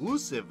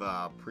exclusive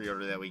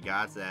pre-order that we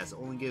got that's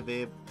only going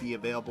to be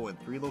available in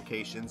 3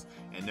 locations.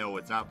 And no,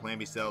 it's not Plan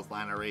B Sales,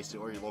 Line Racing,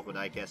 or your local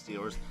diecast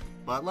dealers.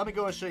 But let me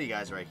go and show you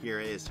guys right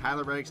here. It is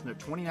Tyler Reddick's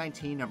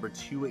 2019 number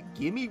 2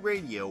 Gimme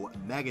Radio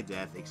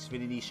Megadeth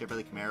Xfinity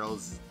Chevrolet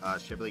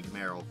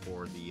Camaro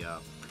for the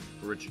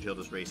for Richard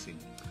Childress Racing.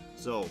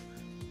 So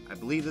I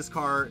believe this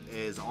car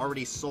is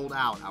already sold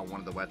out on one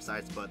of the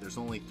websites, but there's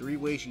only 3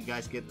 ways you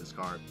guys get this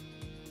car.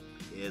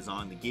 It is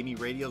on the Gimme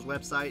Radio's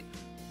website,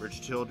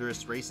 Richard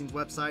Childress Racing's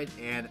website,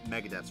 and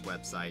Megadeth's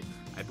website.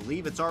 I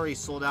believe it's already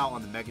sold out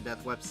on the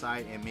Megadeth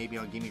website and maybe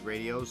on Gimme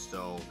Radio,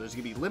 so there's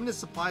going to be limited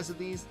supplies of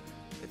these.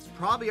 It's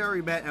probably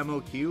already met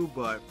MOQ,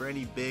 but for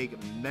any big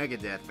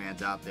Megadeth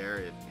fans out there,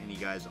 if any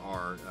guys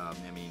are,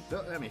 I mean,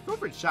 feel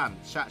free to shout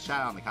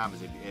out in the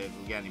comments if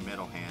we got any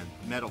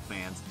metal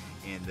fans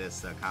in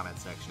this comment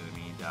section. I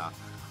mean,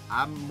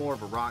 I'm more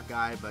of a rock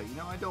guy, but you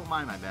know, I don't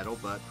mind my metal,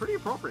 but pretty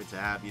appropriate to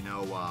have, you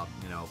know,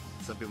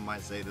 some people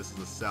might say this is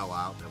a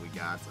sellout that we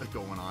got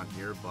going on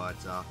here, but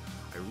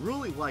I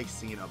really like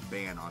seeing a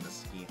band on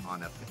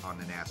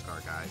the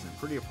NASCAR, guys, and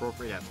pretty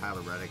appropriate to have Tyler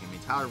Reddick. I mean,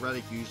 Tyler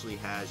Reddick usually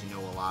has, you know,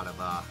 a lot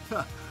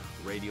of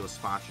radio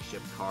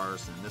sponsorship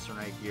cars, and this one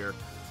right here,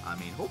 I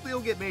mean, hopefully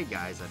it'll get made,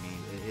 guys. I mean,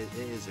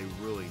 it is a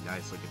really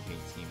nice looking paint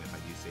scheme, if I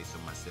do say so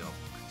myself,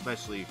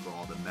 especially for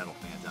all the metal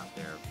fans out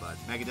there. But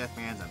Megadeth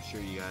fans, I'm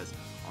sure you guys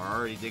are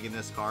already digging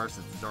this car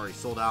since it's already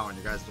sold out on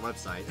your guys'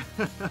 website.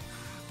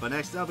 But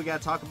next up, we got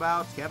to talk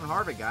about Kevin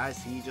Harvick,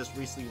 guys. He just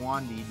recently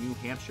won the New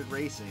Hampshire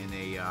race in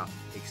a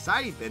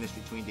exciting finish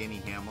between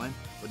Denny Hamlin.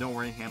 But don't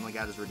worry, Hamlin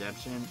got his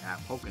redemption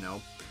at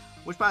Pocono.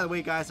 Which, by the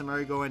way, guys, I'm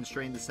already going to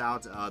straighten this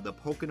out. The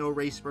Pocono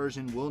race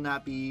version will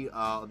not be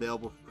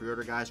available for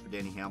pre-order, guys, for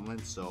Denny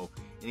Hamlin. So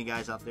any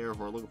guys out there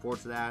who are looking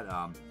forward to that,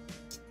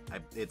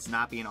 it's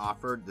not being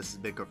offered. This has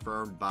been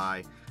confirmed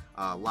by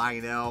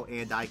Lionel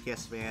and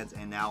diecast fans,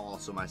 and now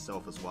also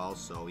myself as well.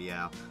 So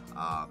yeah,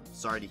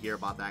 sorry to hear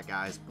about that,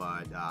 guys,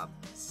 but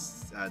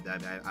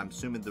I'm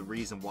assuming the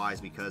reason why is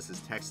because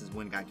his Texas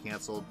win got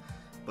canceled,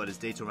 but his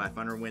Daytona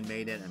 500 win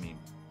made it. I mean,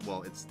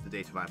 well, it's the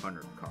Daytona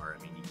 500 car.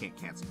 I mean, you can't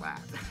cancel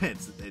that.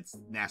 it's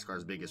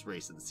NASCAR's biggest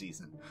race of the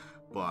season.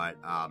 But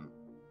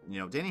you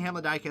know, Denny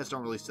Hamlin diecasts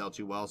don't really sell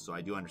too well, so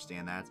I do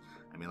understand that.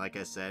 I mean, like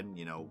I said,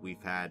 you know,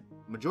 we've had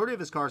majority of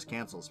his cars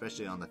canceled,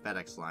 especially on the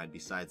FedEx line,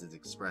 besides his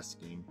Express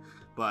scheme.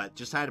 But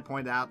just had to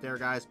point it out there,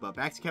 guys. But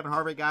back to Kevin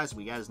Harvick, guys.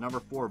 We got his number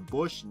 4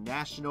 Busch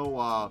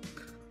National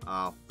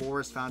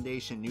Forest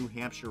Foundation New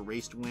Hampshire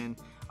race to win.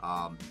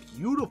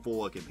 Beautiful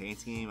looking paint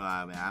scheme.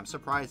 I'm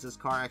surprised this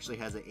car actually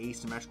has an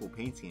asymmetrical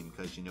paint scheme,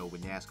 because, you know,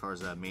 with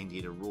NASCAR's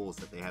mandated rules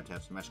that they have to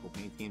have symmetrical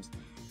paint schemes,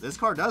 this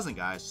car doesn't,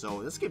 guys.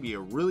 So this could be a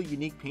really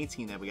unique paint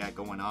scheme that we got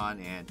going on,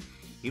 and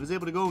he was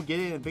able to go get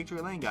it in victory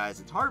lane, guys.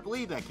 It's hard to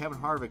believe that Kevin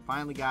Harvick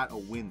finally got a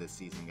win this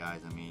season, guys.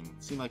 I mean,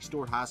 it seemed like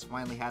Stuart Haas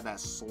finally had that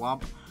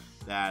slump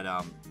that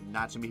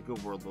not too many people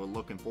were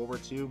looking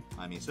forward to.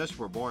 I mean, especially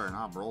for Boyer and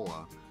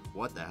Almirola.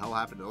 What the hell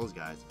happened to those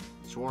guys?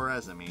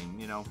 Suarez, I mean,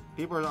 you know,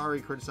 people are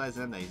already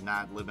criticizing him that he's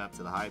not living up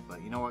to the hype,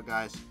 but you know what,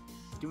 guys?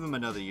 Give him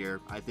another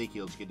year. I think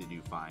he'll just get to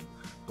do fine.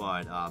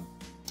 But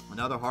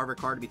another Harvick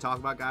car to be talked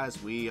about, guys.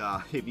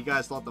 If you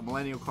guys thought the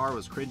Millennial car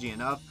was cringy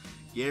enough,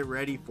 get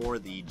ready for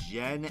the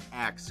Gen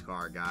X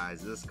car,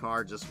 guys. This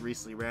car just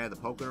recently ran the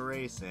Pocono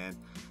race, and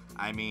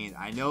I mean,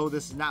 I know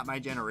this is not my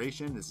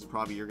generation. This is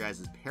probably your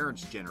guys'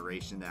 parents'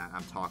 generation that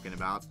I'm talking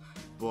about,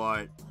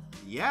 but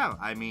yeah,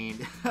 I mean,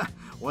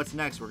 what's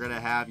next? We're gonna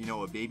have, you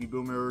know, a baby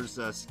boomers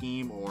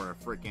scheme or a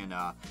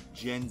freaking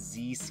Gen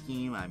Z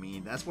scheme. I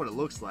mean, that's what it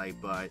looks like.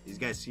 But as you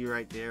guys see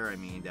right there, I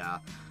mean,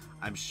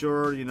 I'm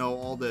sure, you know,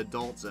 all the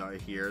adults out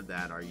here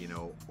that are, you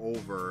know,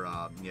 over,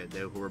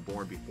 who were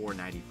born before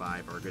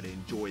 95 are gonna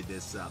enjoy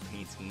this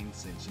paint scheme,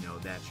 since, you know,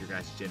 that's your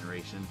guys'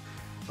 generation.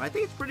 But I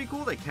think it's pretty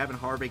cool that Kevin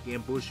Harvick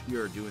and Busch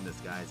Beer are doing this,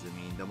 guys.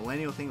 I mean, the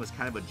millennial thing was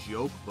kind of a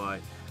joke, but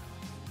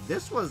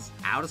this was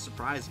out of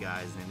surprise,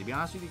 guys, and to be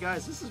honest with you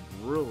guys, this is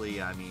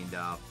really, I mean,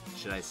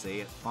 should I say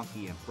it,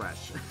 funky and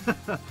fresh.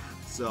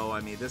 So, I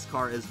mean, this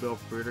car is built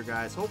for pre-order,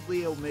 guys.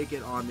 Hopefully it'll make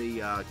it on the,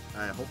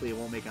 hopefully it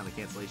won't make it on the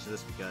cancellation of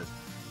this, because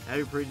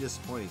that'd be pretty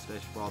disappointing,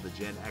 especially for all the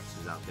Gen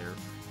Xers out there.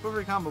 Feel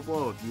free to comment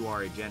below if you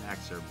are a Gen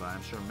Xer, but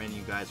I'm sure many of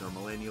you guys are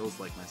millennials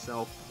like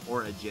myself,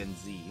 or a Gen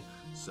Z.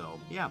 So,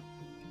 yeah.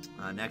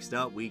 Next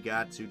up, we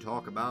got to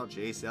talk about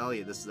Chase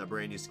Elliott. This is a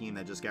brand new scheme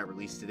that just got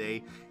released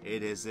today.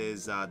 It is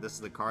his, this is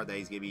the car that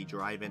he's going to be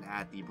driving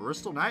at the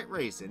Bristol Night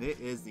Race, and it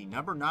is the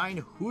number 9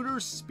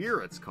 Hooters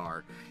Spirits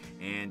car.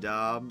 And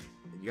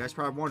you guys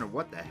probably wondering,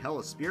 what the hell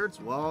is Spirits?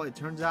 Well, it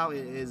turns out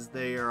it is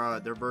their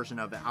version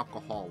of the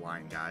alcohol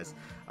line, guys,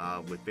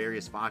 with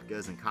various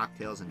vodkas and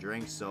cocktails and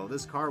drinks. So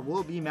this car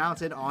will be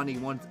mounted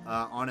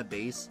on a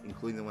base,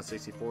 including the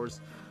 164s.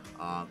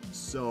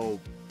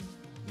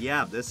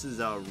 Yeah, this is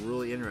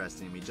really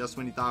interesting. I mean, just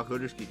when you thought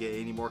Hooters could get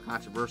any more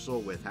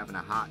controversial with having a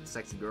hot,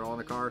 sexy girl in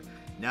the car,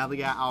 now they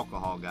got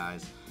alcohol,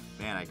 guys.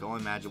 Man, I can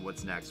only imagine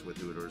what's next with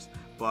Hooters.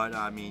 But,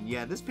 I mean,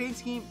 yeah, this paint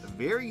scheme,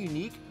 very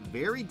unique,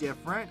 very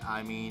different.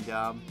 I mean,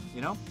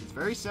 you know, it's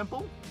very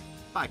simple,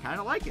 but I kind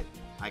of like it.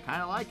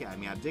 I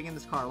mean, I'm digging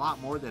this car a lot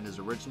more than his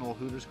original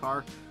Hooters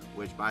car,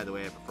 which, by the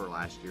way, I prefer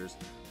last year's.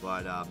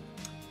 But,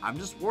 I'm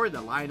just worried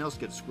that Lionel's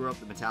going to screw up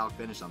the metallic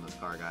finish on this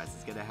car, guys.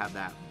 It's going to have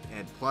that.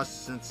 And plus,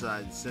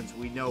 since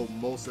we know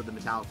most of the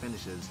metallic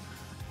finishes,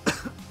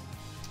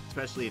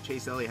 especially if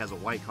Chase Elliott has a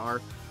white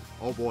car,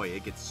 oh boy,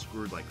 it gets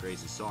screwed like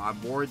crazy. So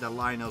I'm worried that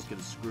Lionel's going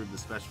to screw the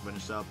special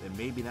finish up, and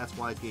maybe that's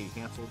why it's getting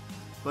canceled.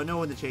 But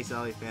knowing the Chase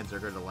Elliott fans are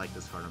going to like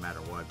this car no matter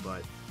what.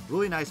 But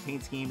really nice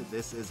paint scheme.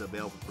 This is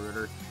available for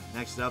pre-order.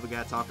 Next up, we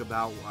got to talk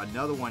about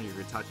another one of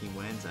your Kentucky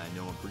wins. I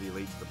know I'm pretty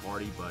late to the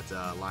party,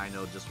 but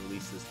Lionel just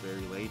released this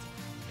very late.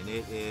 And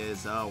it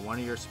is one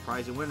of your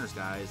surprising winners,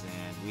 guys.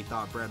 And we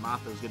thought Brett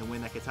Moffitt was going to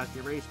win that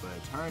Kentucky race, but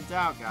it turns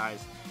out,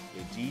 guys,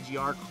 the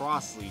DGR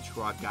Crossley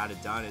truck got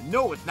it done. And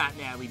no, it's not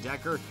Natalie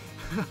Decker.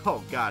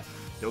 Oh, God.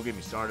 Don't get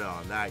me started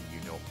on that, you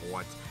know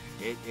what.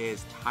 It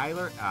is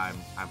Tyler, I'm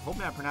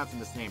hoping I'm pronouncing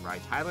this name right,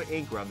 Tyler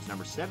Ingram's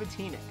number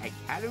 17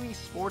 Academy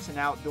Sports and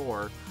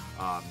Outdoor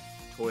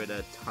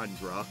Toyota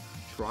Tundra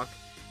truck.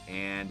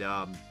 And,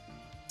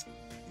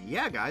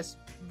 yeah, guys,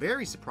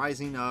 very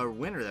surprising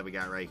winner that we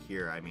got right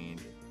here. I mean,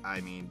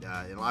 and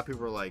a lot of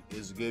people are like,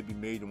 is it going to be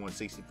made in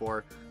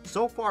 164?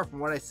 So far, from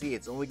what I see,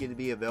 it's only going to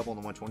be available in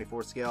the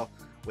 124 scale.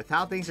 With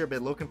how things have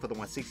been looking for the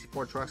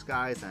 164 trucks,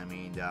 guys, I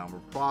mean, we're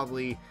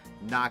probably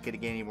not going to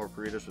get any more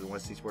pre-orders for the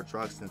 164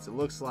 trucks, since it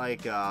looks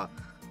like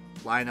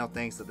Lionel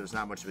thinks that there's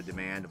not much of a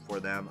demand for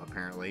them,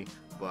 apparently.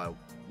 But,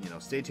 you know,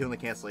 stay tuned to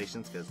the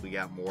cancellations, because we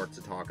got more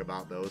to talk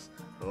about those.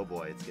 Oh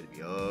boy, it's going to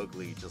be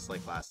ugly, just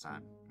like last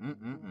time.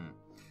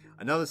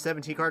 Another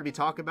 17 car to be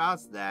talked about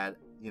that,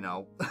 you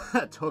know,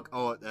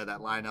 that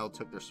Lionel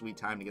took their sweet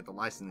time to get the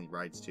licensing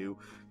rights to,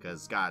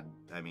 because, God,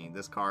 I mean,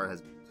 this car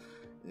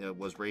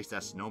was raced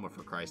at Sonoma,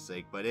 for Christ's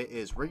sake. But it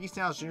is Ricky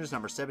Stenhouse Jr.'s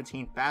number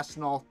 17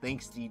 Fastenal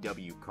Thanks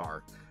DW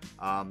car.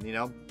 You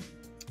know,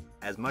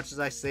 as much as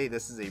I say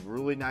this is a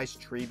really nice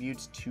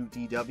tribute to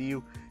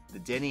DW, the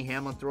Denny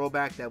Hamlin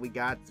throwback that we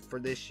got for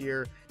this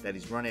year that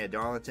he's running at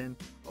Darlington,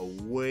 a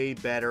way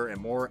better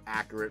and more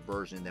accurate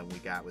version than we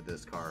got with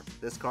this car.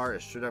 This car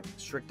is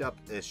straight up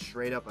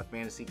a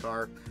fantasy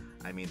car.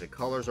 I mean, the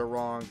colors are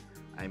wrong.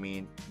 I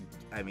mean,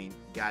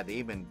 God, they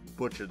even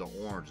butchered the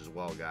orange as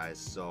well, guys.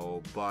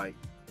 So, but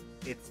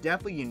it's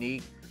definitely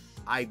unique.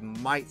 I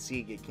might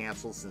see it get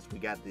canceled, since we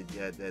got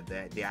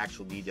the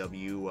actual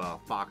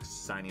DW Fox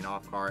signing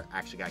off car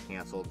actually got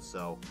canceled.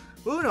 So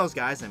who knows,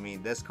 guys? I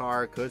mean, this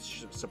car could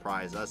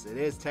surprise us. It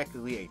is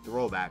technically a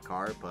throwback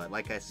car, but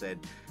like I said,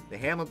 the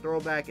Hamlin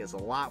throwback is a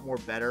lot more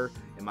better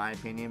in my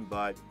opinion.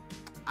 But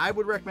I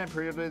would recommend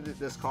pre-ordering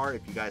this car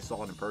if you guys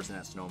saw it in person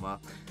at Sonoma.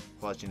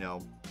 Plus, you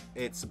know,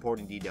 it's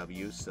supporting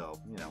DW, so,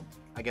 you know,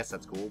 I guess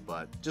that's cool,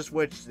 but just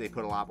wish they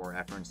put a lot more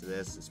effort into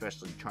this,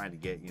 especially trying to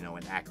get, you know,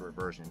 an accurate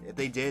version. If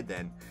they did,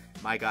 then,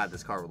 my God,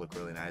 this car would look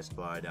really nice.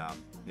 But,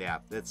 yeah,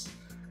 this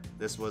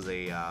was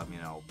a,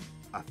 you know,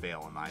 a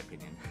fail in my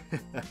opinion.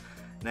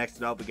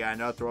 Next up, we got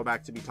another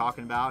throwback to be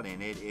talking about,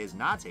 and it is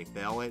not a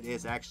fail. It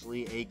is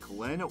actually a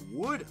Glen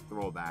Wood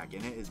throwback,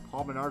 and it is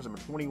Paul Menard's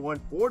number 21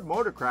 Ford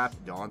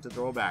Motorcraft Dawn to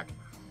Throwback.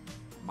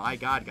 My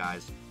God,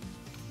 guys,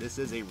 this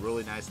is a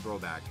really nice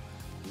throwback.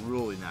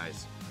 Really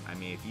nice. I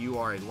mean, if you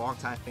are a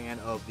longtime fan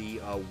of the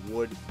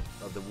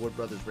Wood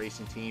Brothers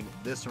Racing Team,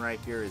 this one right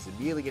here is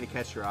immediately going to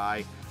catch your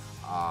eye,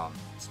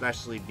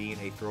 especially being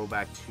a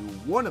throwback to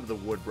one of the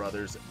Wood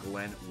Brothers,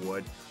 Glenn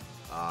Wood.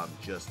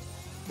 Just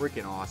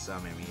freaking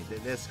awesome. I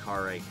mean, this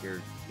car right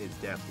here is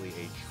definitely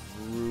a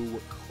true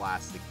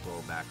classic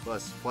throwback.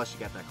 Plus you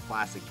got that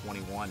classic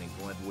 21 and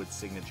Glenn Wood's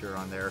signature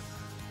on there.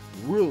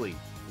 Really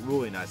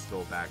nice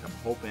throwback. I'm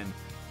hoping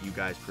you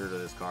guys pre-order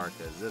this car,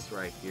 because this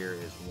right here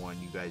is one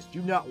you guys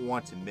do not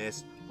want to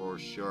miss for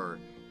sure.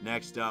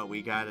 Next up,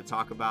 we got to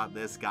talk about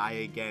this guy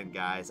again,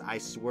 guys. I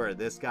swear,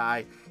 this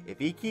guy, if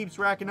he keeps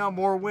racking up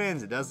more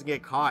wins and doesn't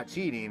get caught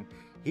cheating,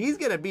 he's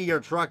going to be your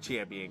truck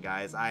champion,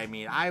 guys. I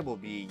mean, I will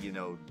be,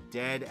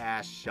 dead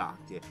ass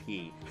shocked if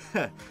he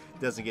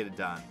doesn't get it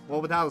done.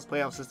 Well, with how this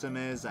playoff system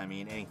is, I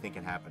mean, anything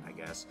can happen, I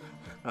guess.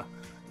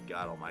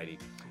 God almighty.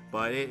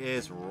 But it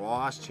is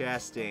Ross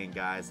Chastain,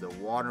 guys. The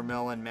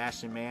watermelon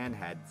mashing man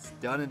had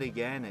done it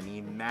again, and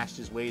he mashed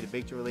his way to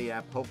victory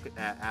at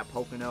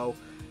Pocono.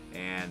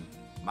 And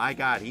my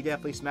God, he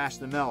definitely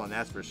smashed the melon,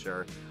 that's for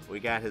sure. We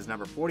got his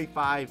number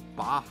 45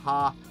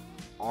 Baja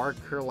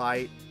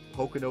Arclight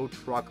Pocono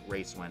truck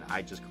race win.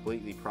 I just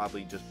completely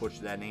probably just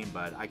butchered that name,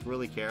 but I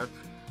really care.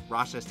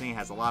 Ross Chastain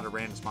has a lot of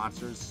random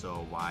sponsors,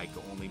 so I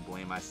can only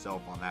blame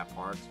myself on that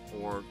part,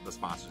 or the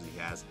sponsors he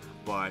has.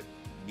 But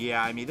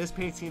yeah, I mean, this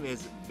paint scheme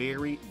is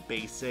very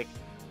basic.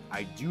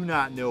 I do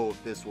not know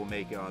if this will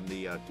make it on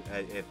the,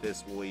 if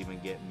this will even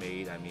get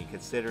made. I mean,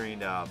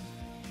 considering, and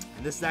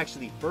this is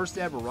actually the first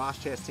ever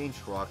Ross Chastain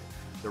truck,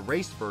 the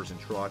race version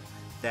truck,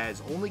 that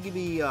is only going to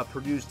be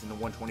produced in the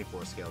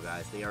 124 scale,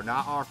 guys. They are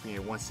not offering a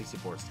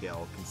 164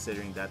 scale,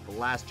 considering that the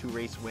last 2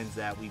 race wins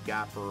that we've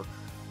got for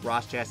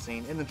Ross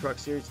Chastain in the truck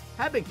series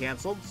have been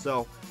canceled.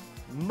 So,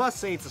 must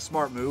say it's a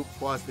smart move.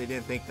 Plus, they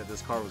didn't think that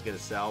this car was going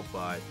to sell,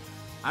 but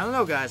I don't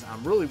know, guys.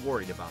 I'm really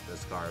worried about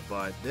this car,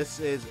 but this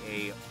is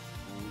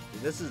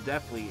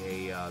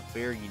definitely a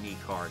very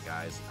unique car,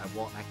 guys.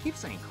 I keep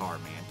saying car,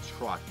 man.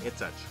 Truck.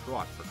 It's a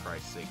truck, for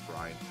Christ's sake,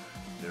 Brian.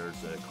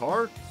 There's a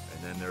car,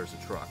 and then there's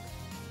a truck.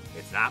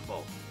 It's not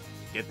both.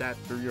 Get that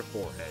through your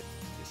forehead,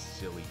 you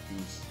silly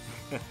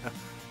goose.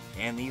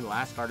 And the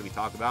last car to be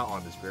talked about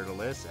on this pre-order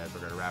list, as we're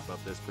going to wrap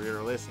up this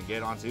pre-order list and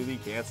get onto the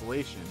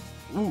cancellations.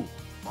 Ooh,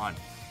 fun.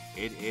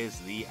 It is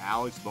the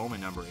Alex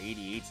Bowman number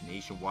 88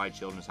 Nationwide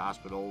Children's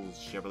Hospital's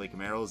Chevrolet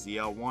Camaro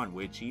ZL1,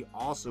 which he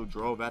also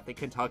drove at the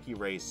Kentucky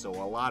race. So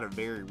a lot of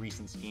very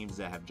recent schemes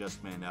that have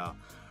just been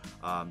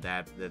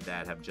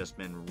that have just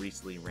been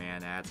recently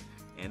ran at.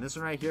 And this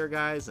one right here,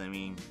 guys, I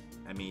mean,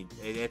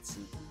 it's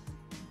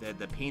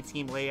the paint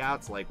scheme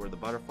layouts, like where the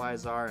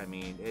butterflies are. I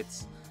mean,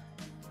 it's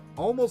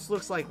almost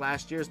looks like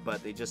last year's,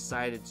 but they just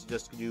decided to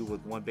just do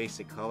with one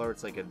basic color.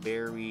 It's like a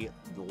very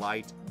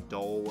light,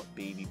 dull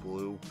baby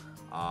blue.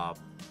 I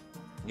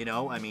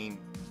mean,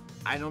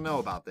 I don't know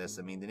about this.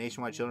 I mean, the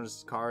Nationwide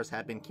Children's cars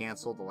have been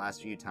canceled the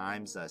last few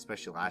times,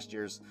 especially last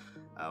year's,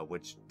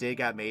 which did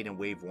got made in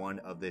wave 1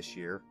 of this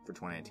year for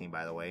 2019,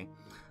 by the way.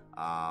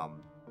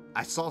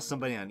 I saw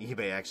somebody on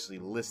eBay actually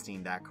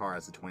listing that car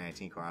as a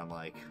 2019 car. I'm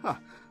like, huh,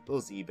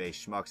 those eBay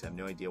schmucks have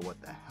no idea what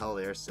the hell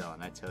they're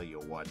selling. I tell you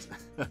what.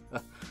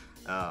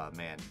 Oh,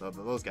 man,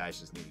 those guys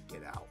just need to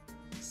get out.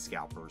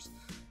 Scalpers.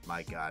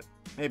 My God.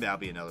 Maybe that'll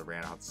be another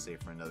rant I'll have to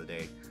save for another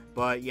day.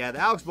 But yeah, the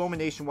Alex Bowman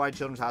Nationwide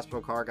Children's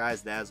Hospital car,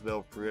 guys, that is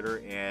available for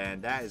pre-order,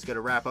 and that is going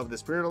to wrap up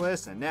this pre-order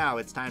list. And now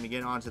it's time to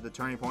get on to the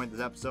turning point of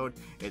this episode.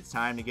 It's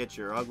time to get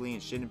your ugly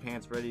and shitting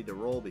pants ready to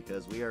roll,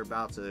 because we are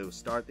about to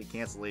start the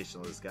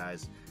cancellation list,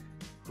 guys.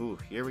 Ooh,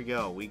 here we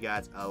go. We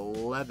got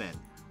 11.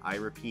 I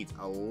repeat,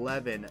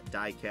 11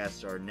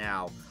 diecasts are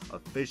now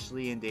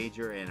officially in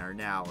danger and are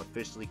now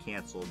officially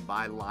canceled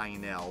by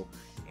Lionel.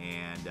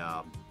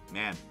 And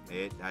man,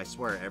 I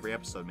swear, every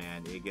episode,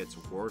 man, it gets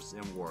worse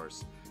and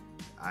worse.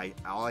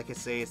 All I can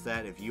say is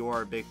that if you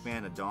are a big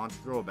fan of Dawn's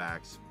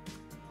throwbacks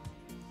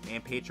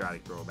and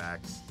patriotic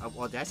throwbacks,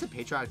 well, did I say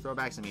patriotic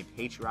throwbacks? I mean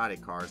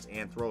patriotic cars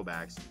and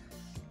throwbacks.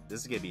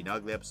 This is gonna be an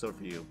ugly episode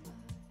for you.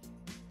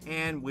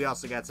 And we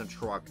also got some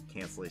truck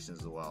cancellations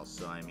as well.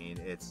 So I mean,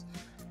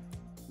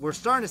 we're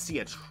starting to see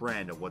a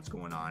trend of what's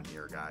going on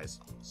here, guys.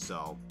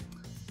 So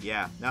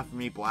yeah, enough for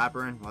me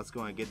blabbering. Let's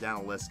go and get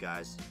down the list,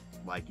 guys.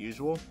 Like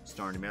usual,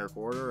 starting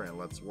numerical order, and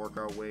let's work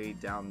our way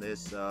down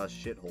this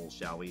shithole,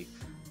 shall we?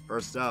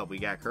 First up, we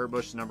got Kurt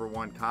Busch, number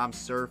 1 Com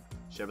Surf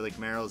Chevrolet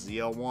Camaro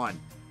ZL1.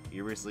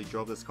 He recently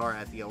drove this car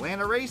at the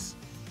Atlanta race,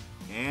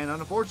 and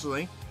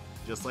unfortunately,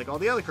 just like all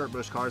the other Kurt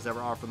Busch cars that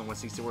were offered on the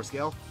 164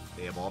 scale,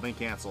 they have all been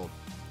canceled.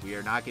 We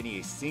are not getting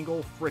a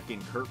single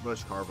freaking Kurt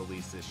Busch car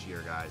released this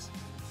year, guys,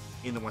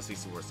 in the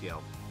 164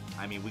 scale.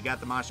 I mean, we got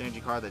the Monster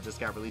Energy car that just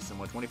got released in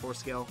 124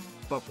 scale,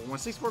 but for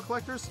 164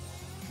 collectors,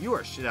 you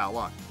are shit out of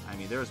luck. I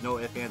mean, there's no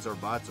ifs, ands, or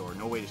buts, or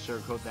no way to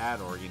sugarcoat that,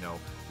 or,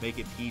 make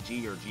it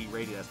PG or G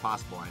rated as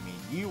possible. I mean,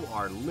 you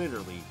are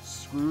literally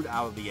screwed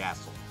out of the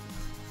asshole.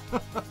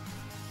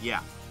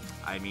 Yeah.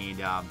 I mean,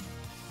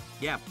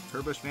 yeah,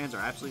 Kurt Busch fans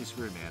are absolutely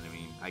screwed, man. I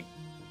mean, I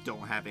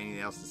don't have anything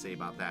else to say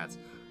about that.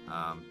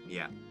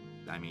 Yeah.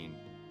 I mean,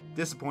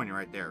 disappointing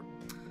right there.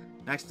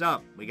 Next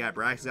up, we got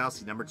Brad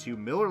Keselowski, number 2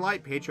 Miller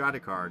Lite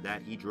Patriotic car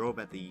that he drove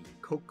at the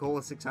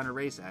Coca-Cola 600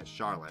 race at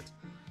Charlotte.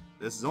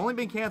 This has only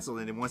been canceled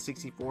in the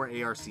 164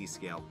 ARC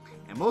scale.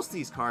 And most of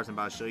these cars I'm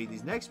about to show you,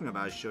 these next one I'm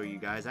about to show you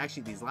guys,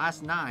 actually these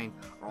last 9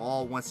 are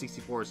all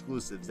 164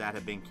 exclusives that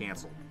have been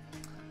canceled.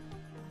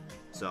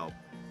 So,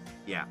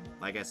 yeah,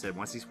 like I said,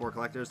 164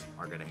 collectors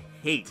are going to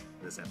hate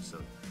this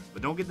episode.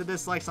 But don't get the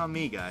dislikes on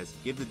me, guys.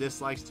 Give the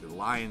dislikes to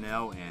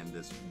Lionel and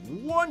this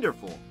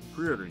wonderful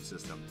pre-ordering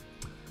system.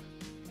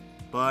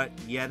 But,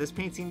 yeah, this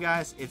paint team,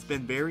 guys, it's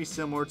been very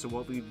similar to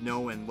what we've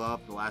known and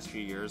loved the last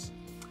few years.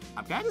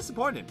 I'm kind of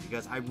disappointed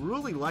because I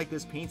really like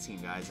this paint team,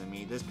 guys. I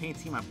mean, this paint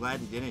team, I'm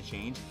glad it didn't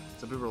change.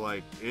 Some people are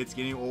like, it's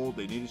getting old,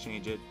 they need to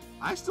change it.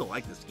 I still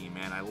like this scheme,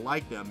 man. I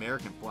like the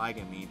American flag.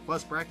 I mean,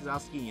 plus Brad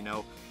Keselowski, you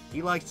know,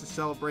 he likes to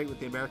celebrate with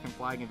the American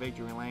flag in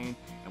victory lane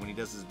and when he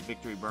does his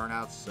victory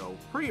burnouts, so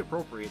pretty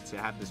appropriate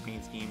to have this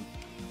paint scheme.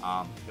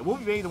 It will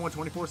be made in the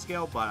 124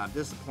 scale, but I'm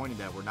disappointed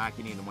that we're not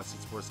getting the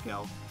 164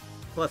 scale.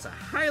 Plus, I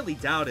highly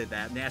doubted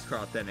that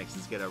NASCAR Authentics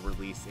is going to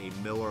release a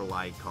Miller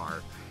Lite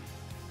car.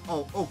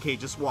 Oh, okay,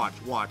 just watch.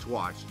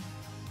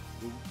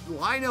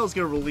 Lionel's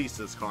going to release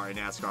this car in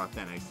NASCAR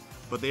Authentics,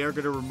 but they are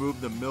going to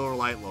remove the Miller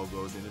Lite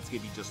logos, and it's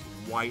going to be just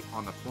white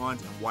on the front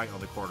and white on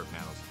the quarter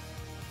panels.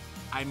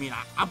 I mean,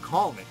 I'm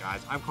calling it,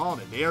 guys. I'm calling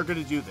it. They are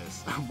going to do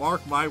this.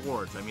 Mark my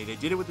words. I mean, they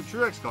did it with the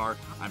Truex car.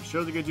 I'm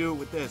sure they're going to do it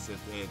with this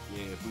if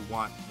we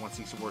want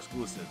 164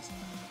 exclusives.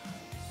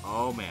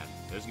 Oh, man.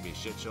 There's going to be a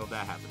shit show if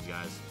that happens,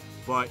 guys.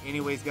 But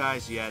anyways,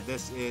 guys, yeah,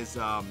 this is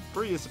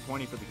pretty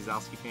disappointing for the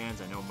Keselowski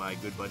fans. I know my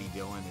good buddy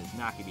Dylan is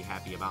not going to be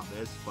happy about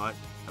this, but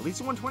at least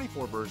the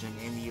 124 version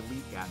and the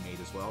Elite got made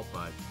as well.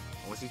 But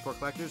 164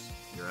 collectors,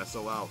 you're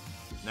SOL.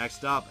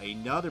 Next up,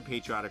 another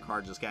Patriotic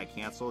card just got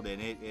canceled,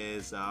 and it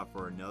is,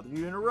 for another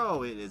year in a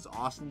row, it is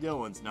Austin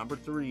Dillon's number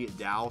 3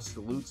 Dow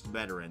Salutes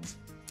Veterans.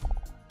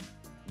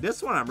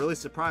 This one I'm really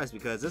surprised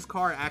because this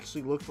car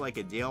actually looked like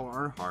a Dale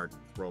Earnhardt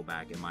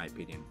throwback in my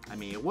opinion. I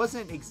mean, it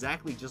wasn't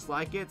exactly just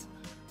like it,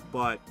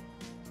 but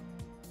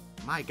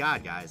my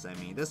God, guys, I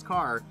mean, this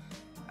car,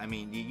 I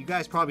mean, you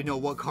guys probably know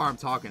what car I'm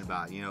talking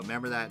about. You know,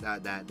 remember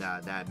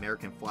that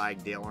American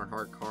flag Dale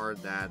Earnhardt car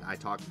that I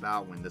talked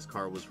about when this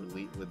car was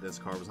released, when this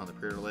car was on the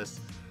pre-order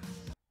list?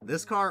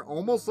 This car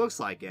almost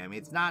looks like it. I mean,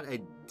 it's not a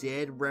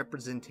dead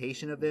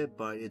representation of it,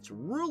 but it's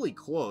really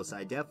close.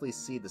 I definitely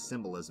see the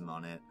symbolism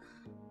on it.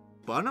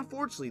 But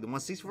unfortunately, the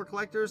 164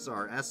 collectors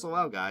are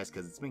SOL, guys,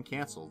 because it's been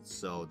canceled.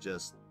 So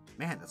just,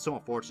 man, that's so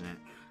unfortunate.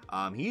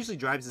 He usually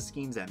drives the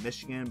schemes at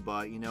Michigan,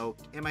 but, you know,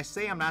 am I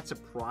saying I'm not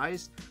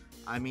surprised?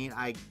 I mean,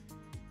 I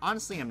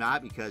honestly am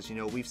not, because, you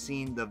know, we've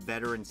seen the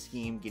veteran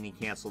scheme getting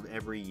canceled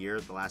every year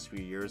the last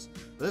few years.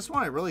 But this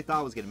one I really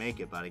thought was going to make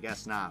it, but I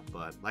guess not.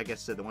 But like I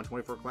said, the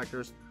 124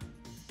 collectors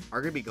are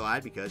going to be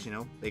glad because, you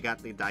know, they got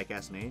the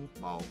diecast made,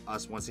 while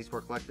us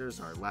 164 collectors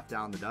are left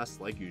down in the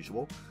dust like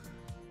usual.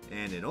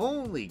 And it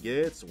only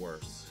gets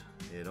worse.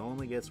 It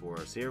only gets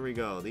worse. Here we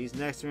go. These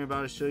next three I'm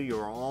about to show you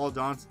are all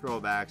Don's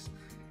throwbacks.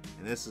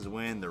 And this is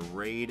when the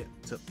raid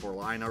for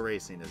Lionel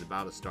Racing is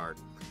about to start.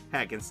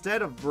 Heck,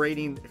 instead of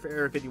raiding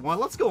Area 51,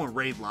 let's go and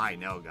raid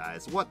Lionel,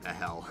 guys. What the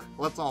hell?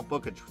 Let's all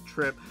book a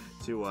trip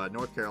to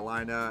North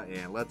Carolina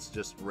and let's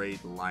just raid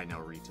the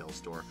Lionel retail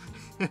store.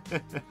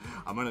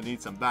 I'm going to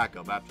need some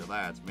backup after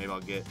that. So maybe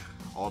I'll get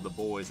all the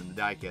boys in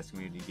the diecast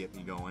community to get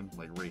me going,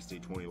 like Race Day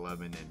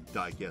 2011 and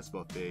Diecast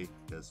Buffet,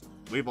 because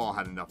we've all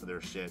had enough of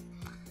their shit.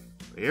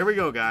 But here we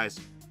go, guys.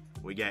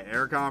 We got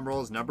Eric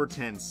Almiral's number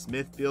 10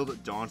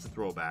 Smithfield Dawn's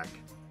Throwback.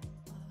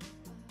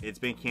 It's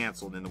been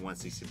canceled in the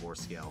 164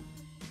 scale.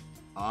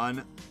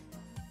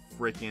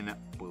 Unfreaking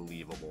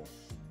believable.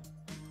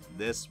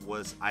 This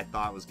was, I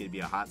thought, was going to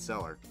be a hot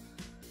seller.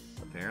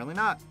 Apparently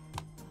not.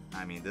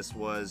 I mean, this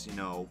was, you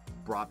know,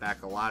 brought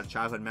back a lot of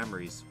childhood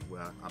memories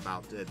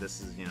about this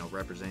is, you know,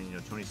 representing, you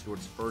know, Tony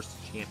Stewart's first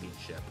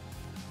championship.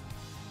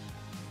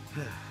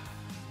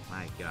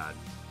 My God.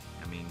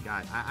 I mean,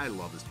 God, I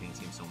love this paint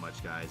team so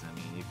much, guys. I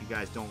mean, if you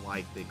guys don't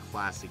like the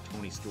classic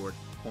Tony Stewart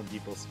Home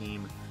Depot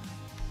scheme,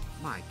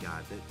 my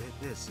God,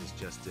 this is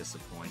just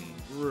disappointing.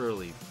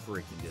 Really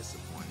freaking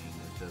disappointing.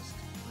 It just,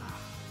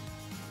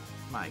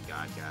 my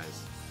God,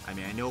 guys. I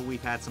mean, I know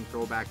we've had some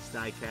throwbacks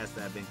diecast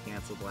that have been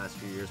canceled the last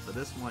few years, but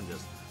this one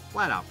just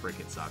flat out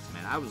freaking sucks,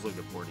 man. I was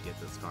looking forward to get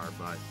this car,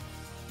 but,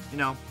 you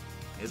know,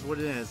 it is what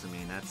it is. I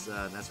mean, that's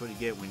what you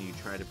get when you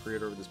try to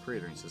pre-order with this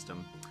pre-ordering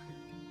system.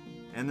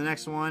 And the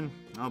next one,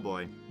 oh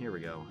boy, here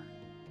we go.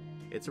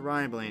 It's a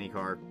Ryan Blaney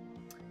car.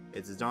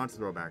 It's his Dawn's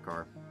throwback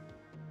car.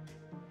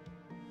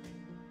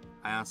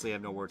 I honestly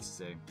have no words to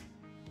say.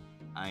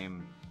 I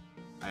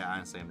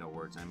honestly have no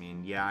words. I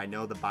mean, yeah, I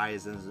know the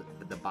bias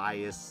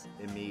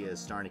in me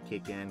is starting to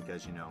kick in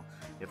because, you know,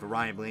 if a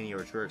Ryan Blaney or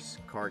a Truex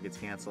car gets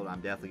canceled,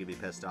 I'm definitely gonna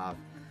be pissed off.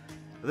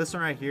 But this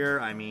one right here,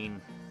 I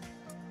mean,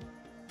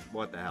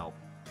 what the hell?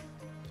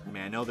 I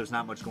mean, I know there's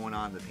not much going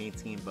on in the paint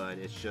scheme, but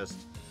it's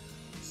just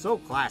so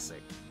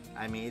classic.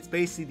 I mean, it's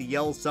basically the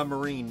Yellow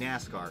Submarine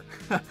NASCAR.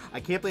 I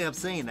can't believe I'm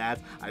saying that.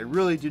 I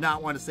really do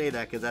not want to say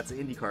that because that's an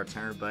IndyCar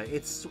term, but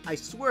it's, I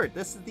swear,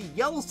 this is the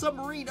Yellow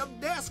Submarine of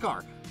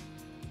NASCAR.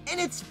 and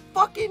it's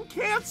fucking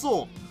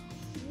canceled.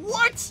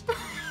 What?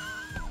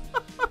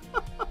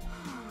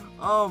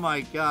 Oh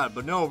my god,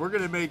 but no, we're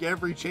gonna make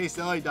every Chase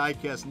Alley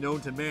diecast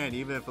known to man,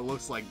 even if it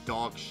looks like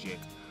dog shit.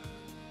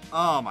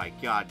 Oh my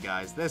god,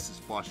 guys, this is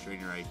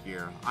frustrating right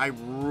here. I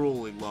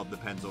really love the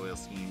Pennzoil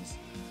schemes.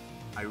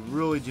 I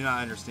really do not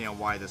understand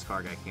why this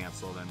car got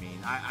canceled. I mean,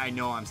 I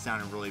know I'm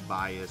sounding really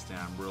biased and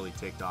I'm really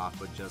ticked off,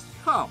 but just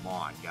come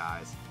on,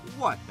 guys.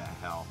 What the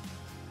hell?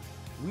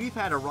 We've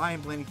had a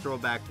Ryan Blaney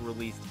throwback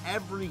released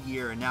every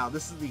year, and now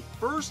this is the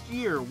first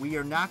year we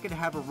are not going to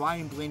have a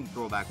Ryan Blaney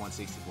throwback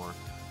 164.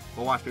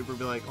 But watch people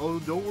be like, oh,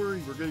 don't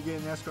worry, we're going to get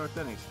a NASCAR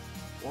Authentics.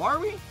 Well, are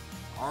we?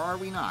 Or are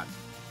we not?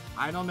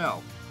 I don't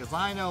know, because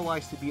I know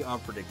likes to be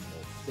unpredictable.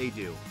 They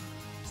do.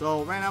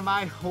 So right now,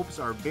 my hopes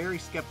are very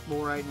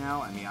skeptical right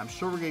now. I mean, I'm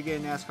sure we're going to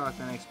get a NASCAR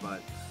Authentics,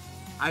 but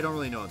I don't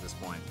really know at this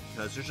point,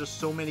 because there's just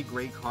so many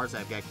great cars that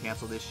have got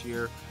canceled this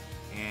year,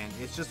 and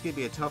it's just going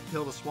to be a tough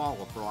pill to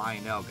swallow for all I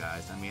know,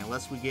 guys. I mean,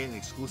 unless we get an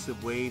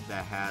exclusive wave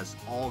that has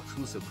all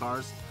exclusive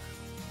cars,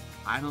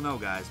 I don't know,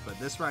 guys, but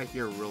this right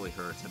here really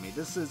hurts. I mean,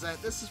 this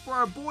is for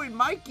our boy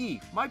Michael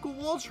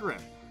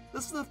Waltrip.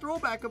 This is the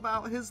throwback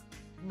about his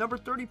number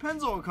 30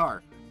 Pennzoil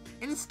car,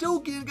 and it's still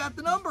got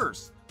the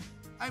numbers.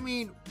 I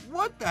mean,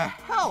 what the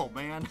hell,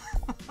 man?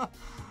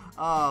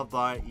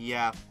 But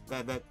yeah,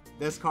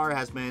 this car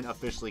has been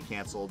officially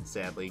canceled,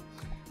 sadly.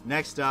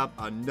 Next up,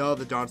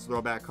 another Don's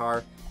throwback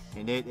car,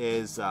 and it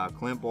is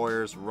Clint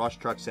Boyer's Rush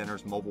Truck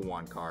Center's Mobile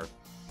One car.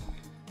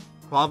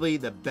 Probably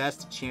the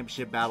best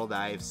championship battle that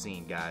I have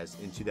seen, guys,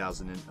 in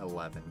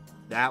 2011.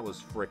 That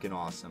was freaking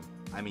awesome.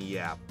 I mean,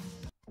 yeah.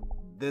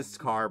 This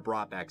car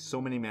brought back so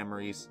many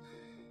memories.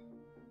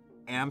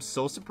 And I'm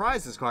so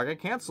surprised this car got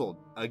canceled.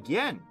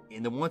 Again,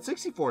 in the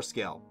 164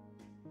 scale.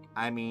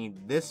 I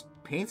mean, this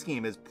paint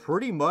scheme is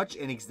pretty much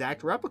an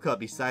exact replica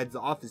besides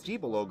the Office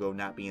Depot logo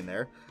not being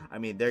there. I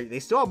mean, they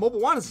still have Mobile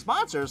One as a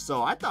sponsor,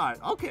 so I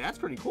thought, okay, that's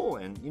pretty cool.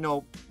 And, you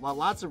know,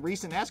 lots of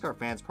recent NASCAR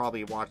fans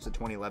probably watched the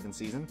 2011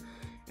 season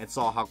and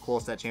saw how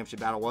close that championship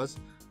battle was.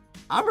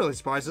 I'm really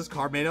surprised this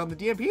car made it on the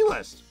DMP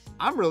list.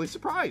 I'm really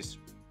surprised.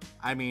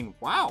 I mean,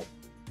 wow.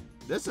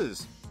 This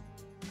is...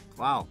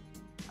 wow.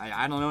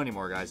 I don't know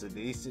anymore, guys.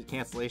 These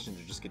cancellations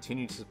are just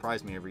continuing to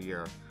surprise me every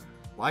year.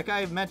 Like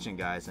I've mentioned,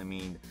 guys, I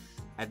mean,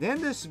 at the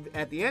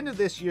end of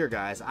this year,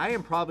 guys, I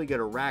am probably going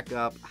to rack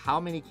up how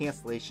many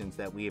cancellations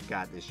that we have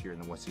got this year in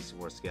the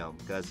 164 scale,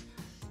 because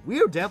we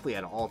are definitely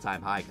at an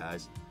all-time high,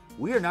 guys.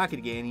 We are not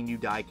going to get any new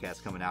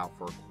diecasts coming out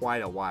for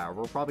quite a while.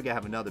 We're probably going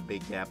to have another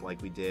big gap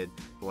like we did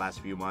the last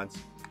few months.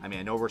 I mean,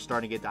 I know we're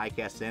starting to get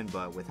diecasts in,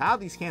 but with how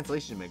these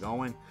cancellations have been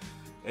going,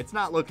 it's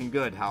not looking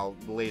good how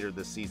later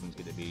this season's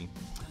going to be.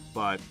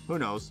 But who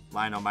knows?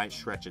 Lionel might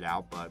stretch it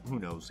out, but who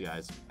knows,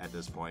 guys, at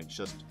this point. It's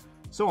just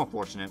so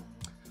unfortunate.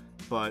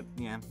 But,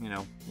 yeah, you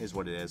know, is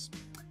what it is.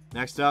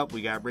 Next up,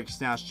 we got Ricky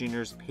Stenhouse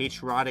Jr.'s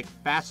Patriotic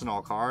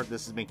Fastenal car.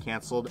 This has been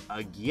canceled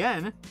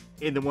again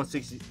in the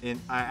 160,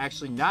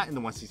 actually not in the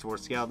 164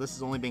 scale. This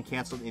has only been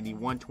canceled in the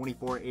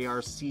 124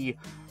 ARC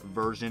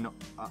version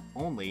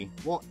only.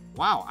 Well,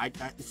 wow, I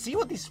see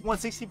what these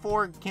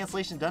 164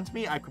 cancellation done to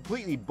me. I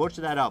completely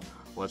butchered that up.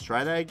 Let's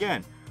try that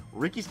again.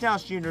 Ricky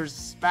Stenhouse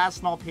Jr.'s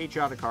Fastenal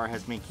Patriotic car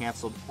has been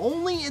canceled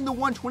only in the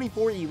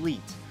 124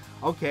 Elite.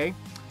 Okay,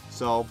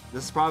 so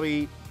this is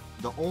probably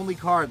the only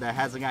car that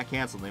hasn't got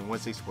canceled in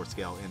 164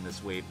 scale in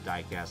this wave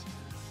diecast.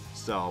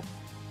 So,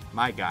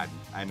 my God,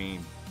 I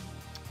mean,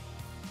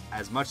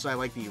 as much as I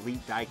like the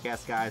Elite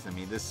diecast, guys, I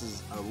mean, this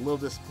is a little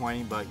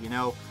disappointing, but, you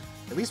know,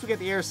 at least we get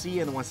the ARC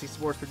and the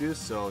 164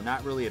 produced, so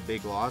not really a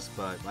big loss,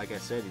 but like I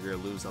said, you're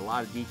going to lose a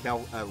lot of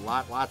decal,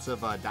 lots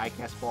of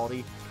diecast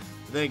quality.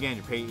 But then again,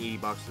 you pay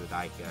 $80 for the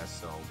diecast,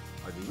 so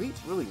are the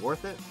Elites really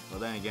worth it? Well,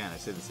 then again, I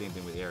said the same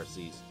thing with the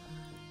ARCs.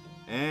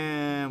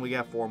 And we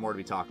got 4 more to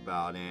be talked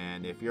about.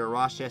 And if you're a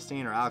Ross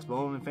Chastain or Alex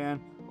Bowman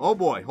fan, oh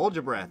boy, hold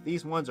your breath.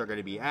 These ones are going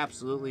to be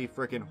absolutely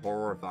freaking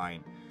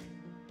horrifying.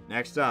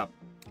 Next up,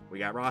 we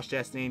got Ross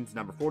Chastain's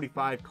number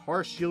 45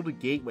 Car Shielded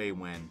Gateway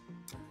win.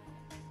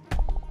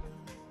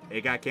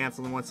 It got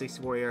canceled in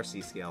 164 ARC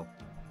scale.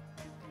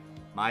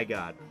 My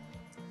God.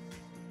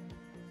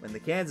 When the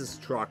Kansas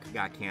truck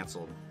got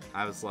canceled,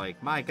 I was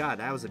like, my God,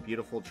 that was a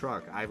beautiful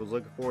truck. I was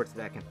looking forward to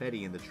that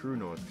confetti in the True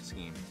North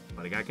scheme,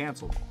 but it got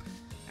canceled.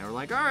 And we're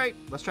like, all right,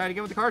 let's try it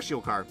again with the Car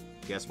Shield car.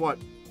 Guess what?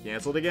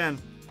 Canceled again.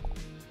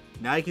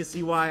 Now you can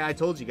see why I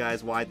told you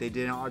guys why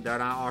they're not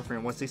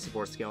offering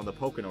 164 scale in the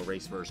Pocono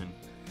race version.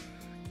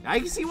 Now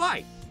you can see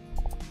why.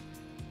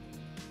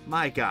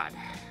 My God.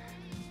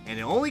 And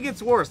it only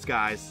gets worse,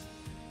 guys.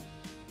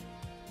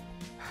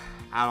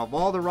 Out of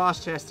all the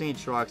Ross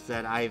Chastain trucks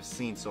that I have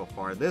seen so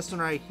far, this one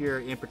right here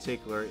in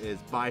particular is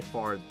by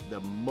far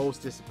the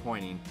most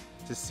disappointing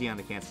to see on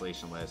the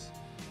cancellation list.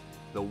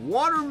 The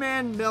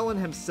Waterman Melon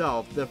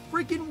himself, the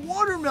freaking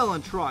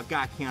Watermelon truck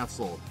got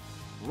canceled.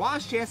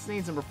 Ross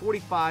Chastain's number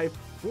 45,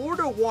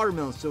 Florida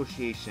Watermelon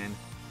Association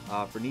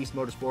for Nice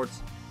Motorsports,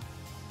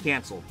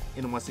 canceled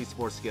in the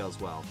 164 scale as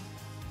well.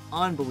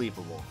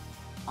 Unbelievable.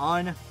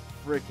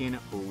 Unfreaking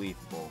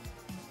believable.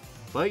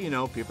 But, you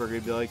know, people are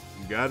going to be like,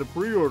 you got to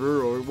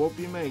pre-order or it won't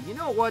be made. You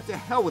know what? To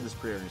hell with this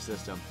pre-ordering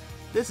system.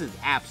 This is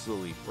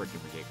absolutely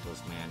freaking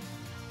ridiculous,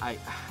 man.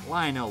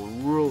 Lionel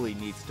really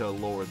needs to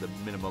lower the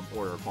minimum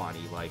order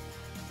quantity. Like,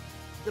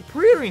 the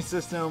pre-ordering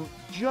system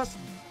just,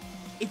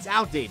 it's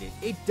outdated.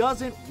 It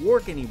doesn't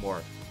work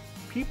anymore.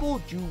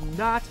 People do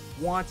not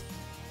want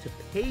to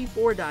pay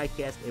for a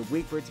diecast and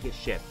wait for it to get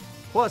shipped.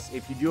 Plus,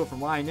 if you do it from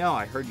Lionel,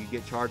 I heard you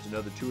get charged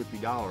another $2 or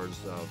 $3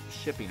 of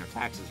shipping or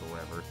taxes or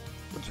whatever,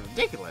 which is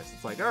ridiculous.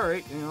 It's like, all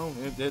right, you know,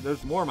 if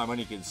there's more of my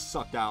money gets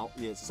sucked out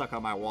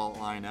my wallet,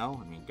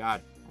 Lionel. I mean,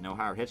 God, I know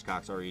Howard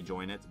Hitchcock's already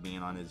enjoying it,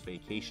 being on his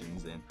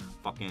vacations in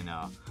fucking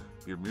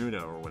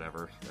Bermuda or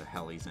whatever the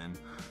hell he's in.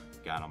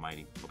 God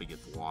almighty, hope he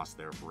gets lost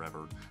there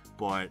forever.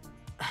 But,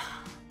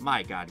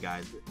 my God,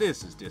 guys,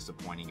 this is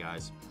disappointing,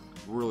 guys.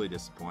 Really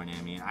disappointing.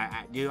 I mean,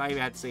 I even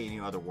had to say any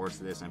other words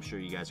to this. I'm sure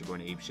you guys are going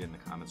to ape shit in the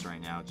comments right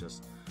now.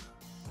 Just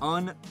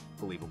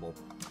unbelievable.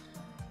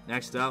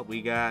 Next up,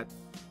 we got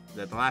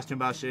the last two I'm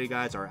about to show you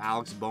guys are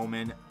Alex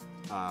Bowman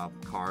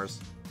cars.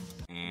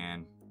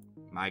 And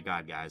my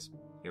God, guys,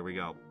 here we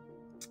go.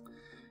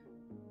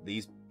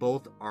 These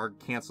both are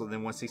canceled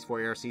in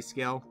 1/64 ARC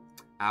scale.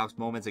 Alex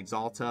Bowman's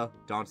Exalta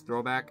Dawn's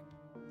Throwback.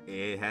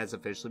 It has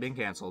officially been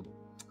canceled.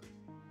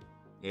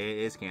 It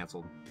is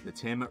canceled. The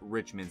Tim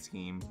Richmond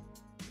scheme,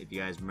 if you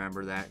guys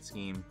remember that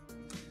scheme,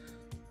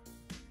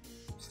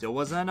 still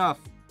wasn't enough.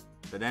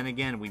 But then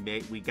again, we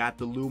got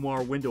the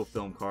Lumar window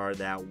film car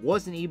that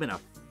wasn't even a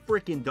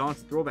freaking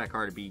Dawn's Throwback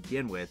car to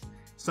begin with.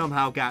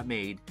 Somehow got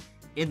made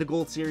in the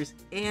Gold Series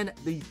and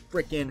the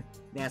freaking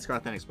NASCAR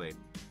Authentic Blade.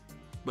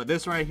 But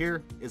this right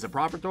here is a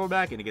proper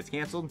throwback and it gets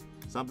canceled.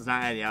 Something's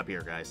not adding up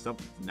here, guys.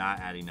 Something's not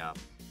adding up.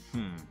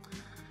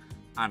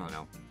 I don't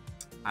know.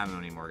 I don't know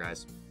anymore,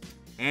 guys.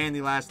 And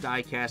the last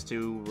diecast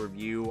to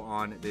review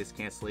on this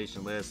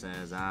cancellation list,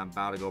 as I'm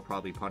about to go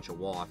probably punch a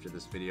wall after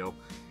this video,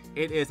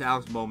 it is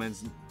Alex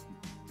Bowman's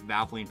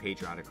Valvoline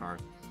Patriotic car.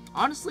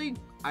 Honestly,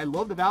 I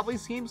love the Valvoline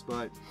schemes,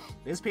 but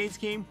this paint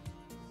scheme,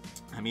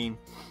 I mean,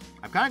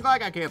 I'm kind of glad it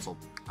got canceled.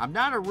 I'm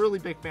not a really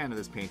big fan of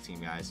this paint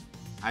scheme, guys.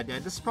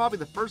 This is probably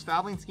the first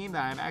Valvoline scheme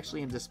that I'm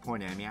actually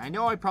disappointed in. I mean, I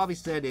know I probably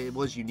said it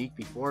was unique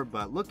before,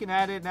 but looking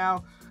at it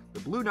now, the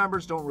blue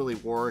numbers don't really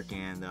work,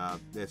 and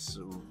this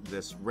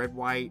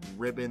red-white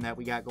ribbon that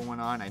we got going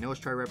on, I know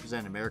it's trying to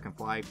represent American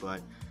flag,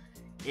 but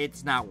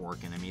it's not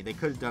working. I mean, they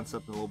could have done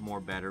something a little more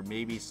better,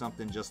 maybe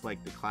something just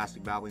like the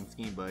classic Valvoline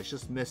scheme, but it's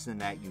just missing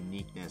that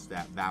uniqueness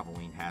that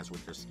Valvoline has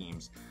with their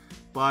schemes.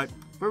 But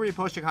feel free to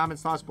post your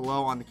comments, thoughts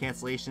below on the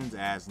cancellations,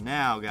 as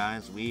now,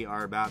 guys, we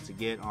are about to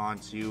get on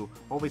to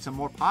hopefully some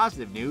more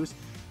positive news,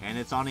 and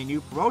it's on a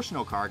new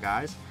promotional car,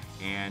 guys.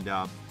 And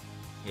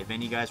if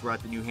any of you guys were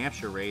at the New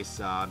Hampshire race,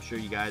 I'm sure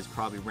you guys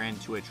probably ran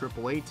into a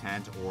AAA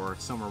tent or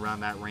somewhere around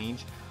that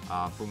range,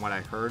 from what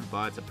I heard.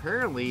 But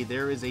apparently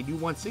there is a new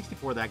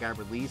 164 that got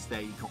released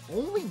that you can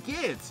only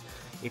get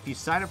if you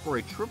sign up for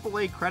a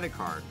AAA credit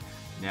card.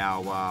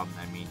 Now,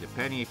 I mean,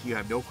 depending if you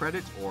have no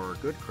credits or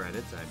good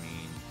credits, I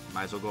mean,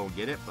 might as well go and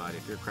get it. But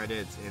if your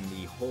credit's in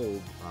the hole,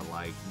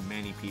 like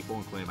many people,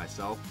 including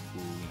myself, who,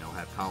 you know,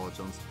 have college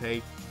loans to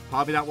pay,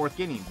 probably not worth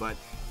getting. But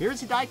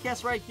here's the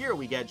diecast right here.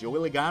 We got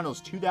Joey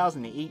Logano's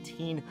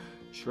 2018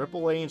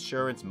 AAA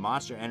Insurance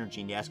Monster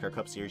Energy NASCAR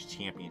Cup Series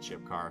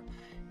Championship car.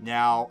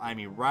 Now, I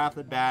mean, right off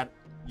the bat,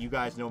 you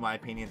guys know my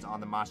opinions on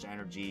the Monster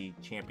Energy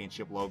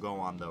Championship logo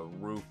on the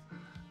roof.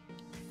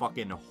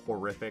 Fucking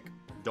horrific.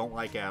 Don't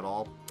like it at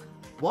all.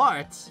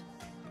 But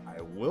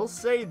I will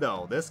say,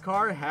 though, this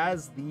car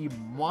has the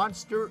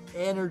Monster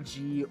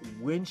Energy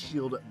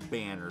windshield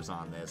banners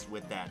on this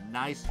with that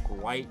nice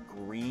bright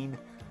green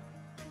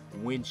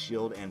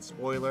windshield and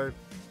spoiler.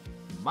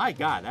 My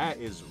God, that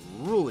is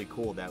really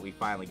cool that we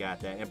finally got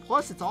that. And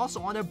plus, it's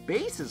also on a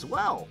base as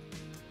well.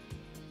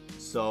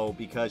 So,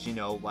 because, you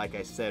know, like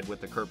I said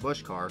with the Kurt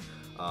Busch car,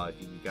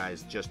 if you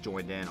guys just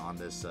joined in on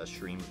this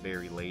stream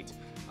very late,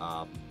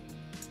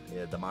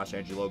 the Monster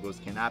Energy logos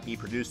cannot be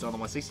produced on the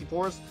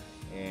 164s.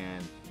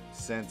 And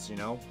since, you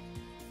know,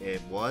 they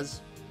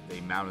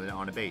mounted it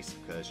on a base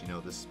because, you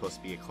know, this is supposed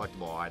to be a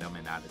collectible item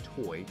and not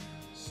a toy.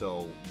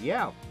 So,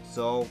 yeah.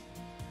 So,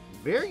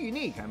 very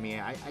unique. I mean,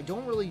 I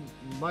don't really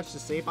much to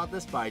say about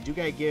this, but I do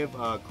gotta give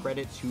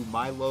credit to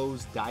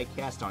Milo's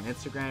Diecast on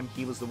Instagram.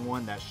 He was the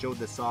one that showed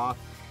this off.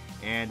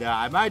 And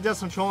I might have done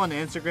some trolling on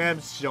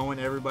Instagram showing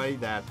everybody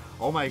that,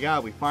 oh my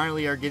God, we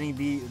finally are getting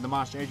the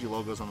Monster Energy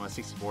logos on my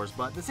 64s.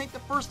 But this ain't the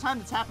first time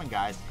that's happened,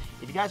 guys.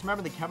 If you guys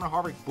remember the Kevin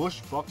Harvick Busch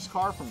Bucks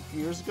car from a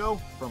few years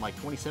ago, from like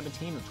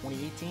 2017 or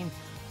 2018,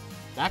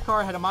 that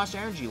car had a Monster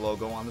Energy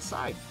logo on the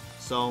side.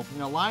 So, you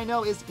know,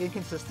 Lionel is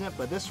inconsistent,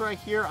 but this right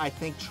here, I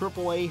think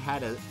AAA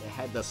had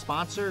the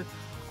sponsor,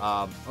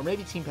 or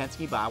maybe Team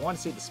Penske, but I want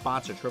to say the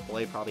sponsor,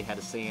 AAA, probably had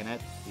a say in it,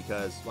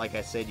 because, like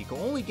I said, you can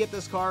only get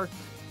this car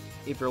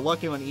if you're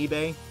lucky on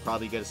eBay.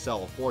 Probably going to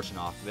sell a fortune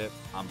off of it.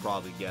 I'm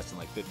probably guessing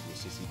like 50 or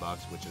 60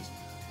 bucks, which is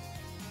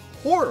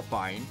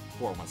horrifying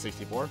for a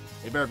 164.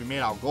 It better be made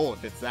out of gold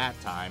if it's that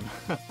time,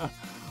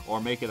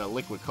 or make it a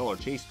liquid color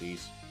chase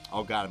piece.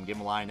 Oh God, I'm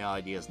giving Lionel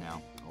ideas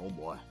now. Oh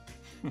boy.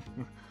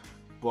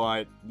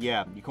 But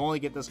yeah, you can only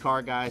get this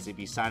car, guys, if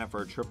you sign up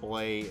for a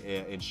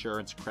AAA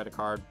insurance credit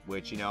card,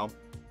 which, you know,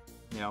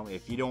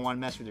 if you don't want to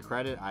mess with your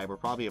credit, I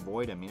would probably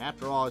avoid it. I mean,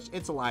 after all,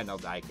 it's a Lionel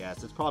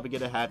diecast. It's probably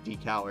going to have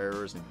decal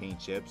errors and paint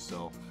chips,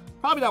 so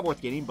probably not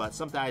worth getting, but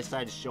something I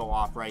decided to show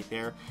off right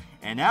there.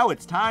 And now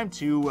it's time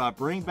to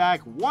bring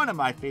back one of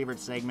my favorite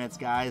segments,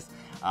 guys.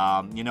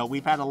 You know,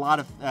 we've had a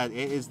lot of,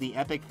 it is the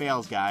epic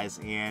fails,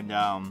 guys, and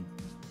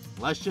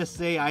let's just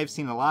say I've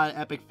seen a lot of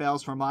epic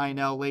fails from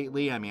Lionel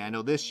lately. I mean, I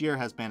know this year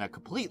has been a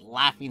complete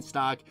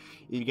laughingstock.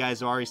 You guys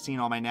have already seen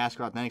all my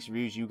NASCAR Authentics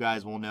reviews. You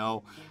guys will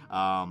know,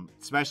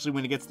 especially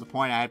when it gets to the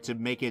point I have to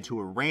make it to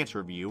a rant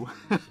review.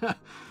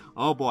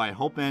 Oh boy,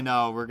 hoping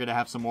we're going to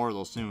have some more of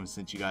those soon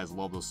since you guys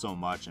love those so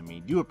much. I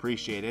mean, do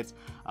appreciate it.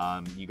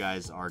 You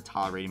guys are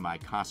tolerating my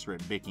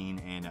constant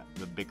bickering and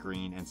the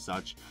bickering and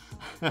such.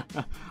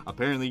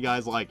 Apparently you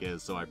guys like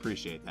it, so I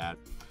appreciate that.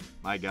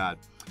 My God.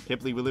 Can't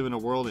believe we live in a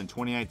world in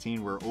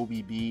 2019 where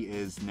OBB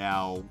is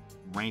now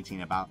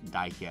ranting about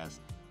diecast.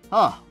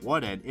 Huh,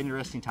 what an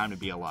interesting time to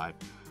be alive.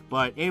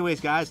 But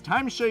anyways, guys,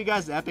 time to show you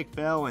guys the epic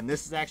fail, and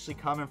this is actually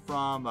coming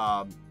from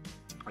a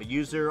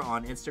user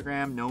on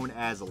Instagram known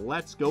as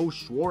Let's Go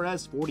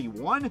Suarez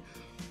 41.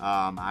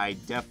 I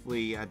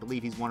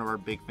believe he's one of our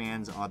big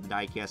fans of the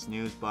Diecast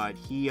News, but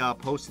he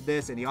posted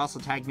this, and he also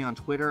tagged me on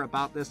Twitter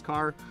about this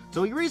car.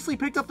 So he recently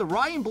picked up the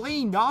Ryan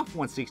Blaney Knopf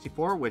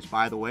 164, which,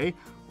 by the way,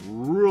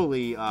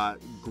 really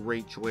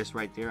great choice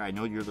right there. I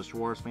know you're the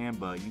Suarez fan,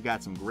 but you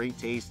got some great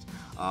taste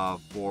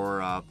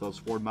for those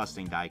Ford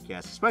Mustang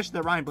diecasts, especially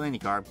the Ryan Blaney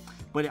car.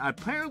 But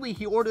apparently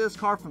he ordered this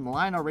car from the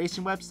Lionel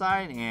Racing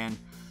website, and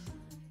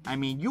I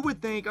mean, you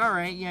would think, all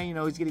right, yeah, you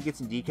know, he's gonna get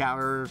some decal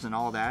errors and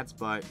all that,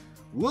 but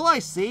will I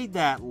say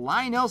that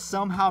Lionel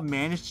somehow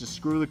managed to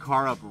screw the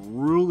car up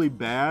really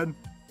bad?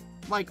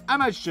 Like, I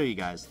might show you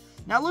guys.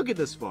 Now look at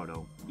this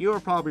photo. You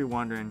are probably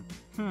wondering,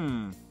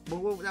 I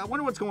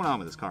wonder what's going on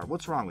with this car.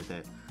 What's wrong with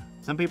it?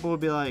 Some people would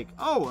be like,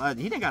 oh,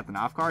 he didn't got the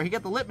Knopf car, he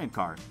got the Lippmann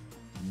car.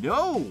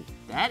 No,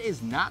 that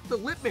is not the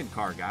Lippmann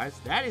car, guys.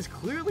 That is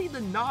clearly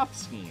the Knopf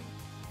scheme.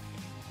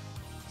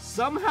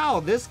 Somehow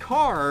this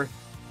car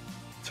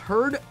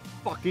turned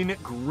fucking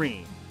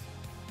green.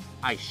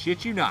 I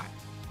shit you not.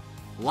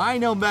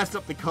 Lionel messed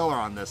up the color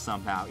on this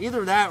somehow.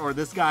 Either that or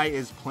this guy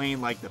is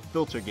playing like the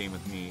filter game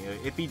with me.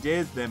 If he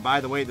did, then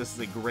by the way, this is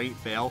a great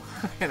fail.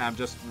 And I'm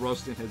just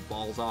roasting his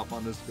balls off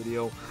on this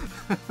video.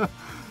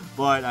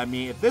 But I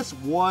mean, if this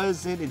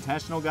wasn't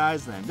intentional,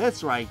 guys, then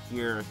this right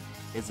here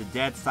is a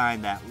dead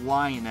sign that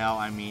Lionel,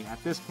 I mean,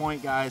 at this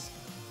point, guys,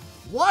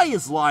 why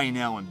is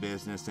Lionel in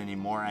business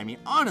anymore? I mean,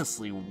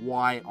 honestly,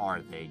 why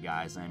are they,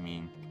 guys? I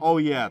mean, oh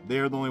yeah,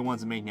 they're the only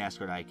ones that make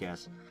NASCAR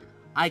diecasts.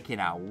 I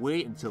cannot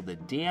wait until the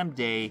damn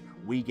day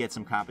we get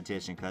some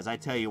competition, because I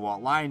tell you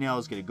what, Lionel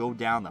is going to go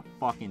down the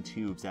fucking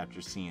tubes after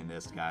seeing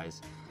this,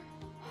 guys.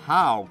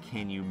 How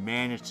can you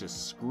manage to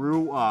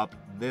screw up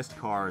this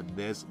car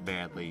this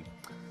badly?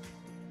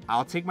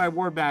 I'll take my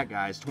word back,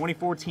 guys.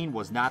 2014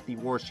 was not the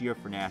worst year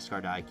for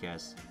NASCAR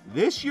diecast.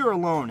 This year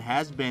alone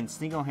has been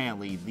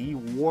single-handedly the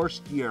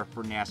worst year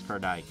for NASCAR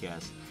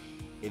diecast.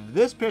 If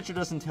this picture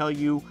doesn't tell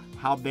you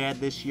how bad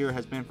this year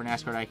has been for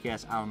NASCAR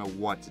diecast, I don't know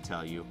what to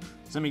tell you.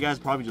 Some of you guys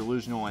are probably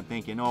delusional and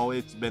thinking, oh,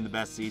 it's been the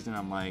best season.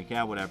 I'm like,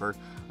 yeah, whatever.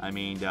 I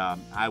mean,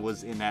 I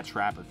was in that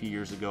trap a few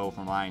years ago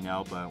from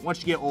Lionel, but once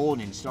you get old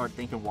and you start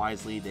thinking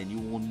wisely, then you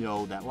will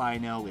know that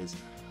Lionel is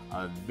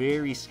a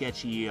very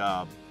sketchy,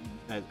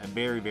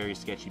 very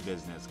sketchy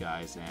business,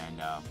 guys.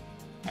 And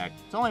heck,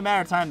 it's only a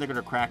matter of time they're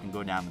gonna crack and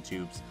go down the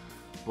tubes.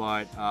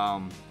 But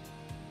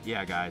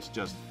yeah, guys,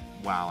 just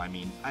wow. I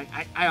mean,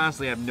 I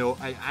honestly have no.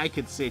 I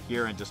could sit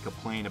here and just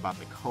complain about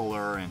the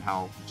color and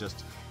how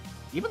just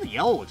even the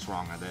yellow looks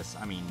wrong on this.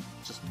 I mean,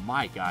 just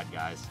my God,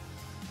 guys.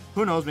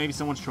 Who knows? Maybe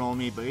someone's trolling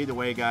me, but either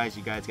way, guys,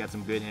 you guys got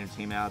some good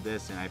entertainment out of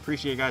this, and I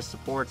appreciate you guys'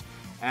 support.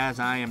 As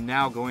I am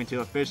now going to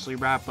officially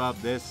wrap up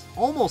this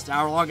almost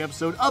hour-long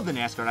episode of the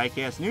NASCAR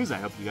Diecast News. I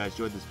hope you guys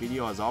enjoyed this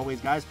video. As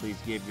always, guys, please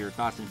give your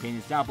thoughts and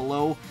opinions down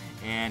below,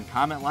 and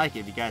comment like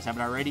if you guys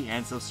haven't already,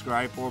 and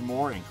subscribe for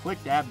more, and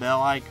click that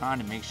bell icon,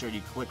 and make sure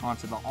you click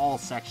onto the all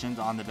sections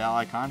on the bell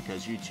icon,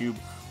 because YouTube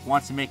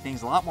wants to make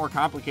things a lot more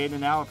complicated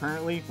now,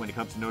 apparently, when it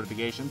comes to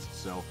notifications.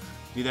 So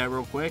do that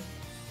real quick.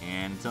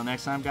 And until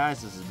next time,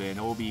 guys, this has been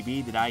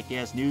OBB, the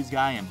Diecast News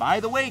Guy. And by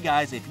the way,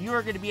 guys, if you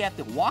are going to be at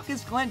the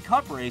Watkins Glen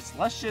Cup race,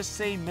 let's just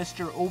say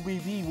Mr.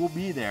 OBB will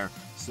be there.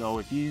 So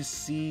if you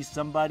see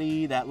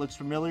somebody that looks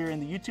familiar in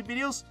the YouTube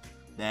videos,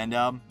 then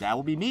that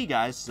will be me,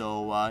 guys.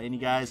 So any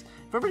guys,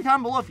 feel free to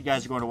comment below if you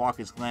guys are going to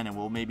Watkins Glen, and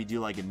we'll maybe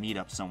do like a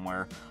meetup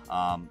somewhere.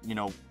 You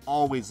know,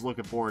 always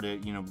looking forward to,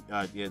 you know,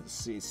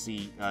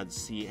 see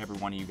every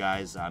one of you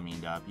guys. I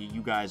mean,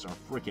 you guys are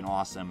freaking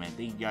awesome, and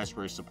thank you guys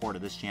for your support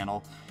of this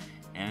channel.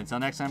 And until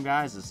next time,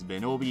 guys, this has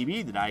been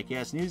OBB, the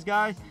Diecast News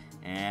Guy,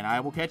 and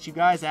I will catch you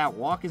guys at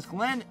Watkins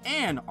Glen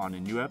and on a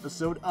new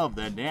episode of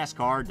the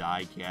NASCAR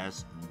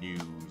Diecast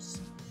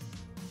News.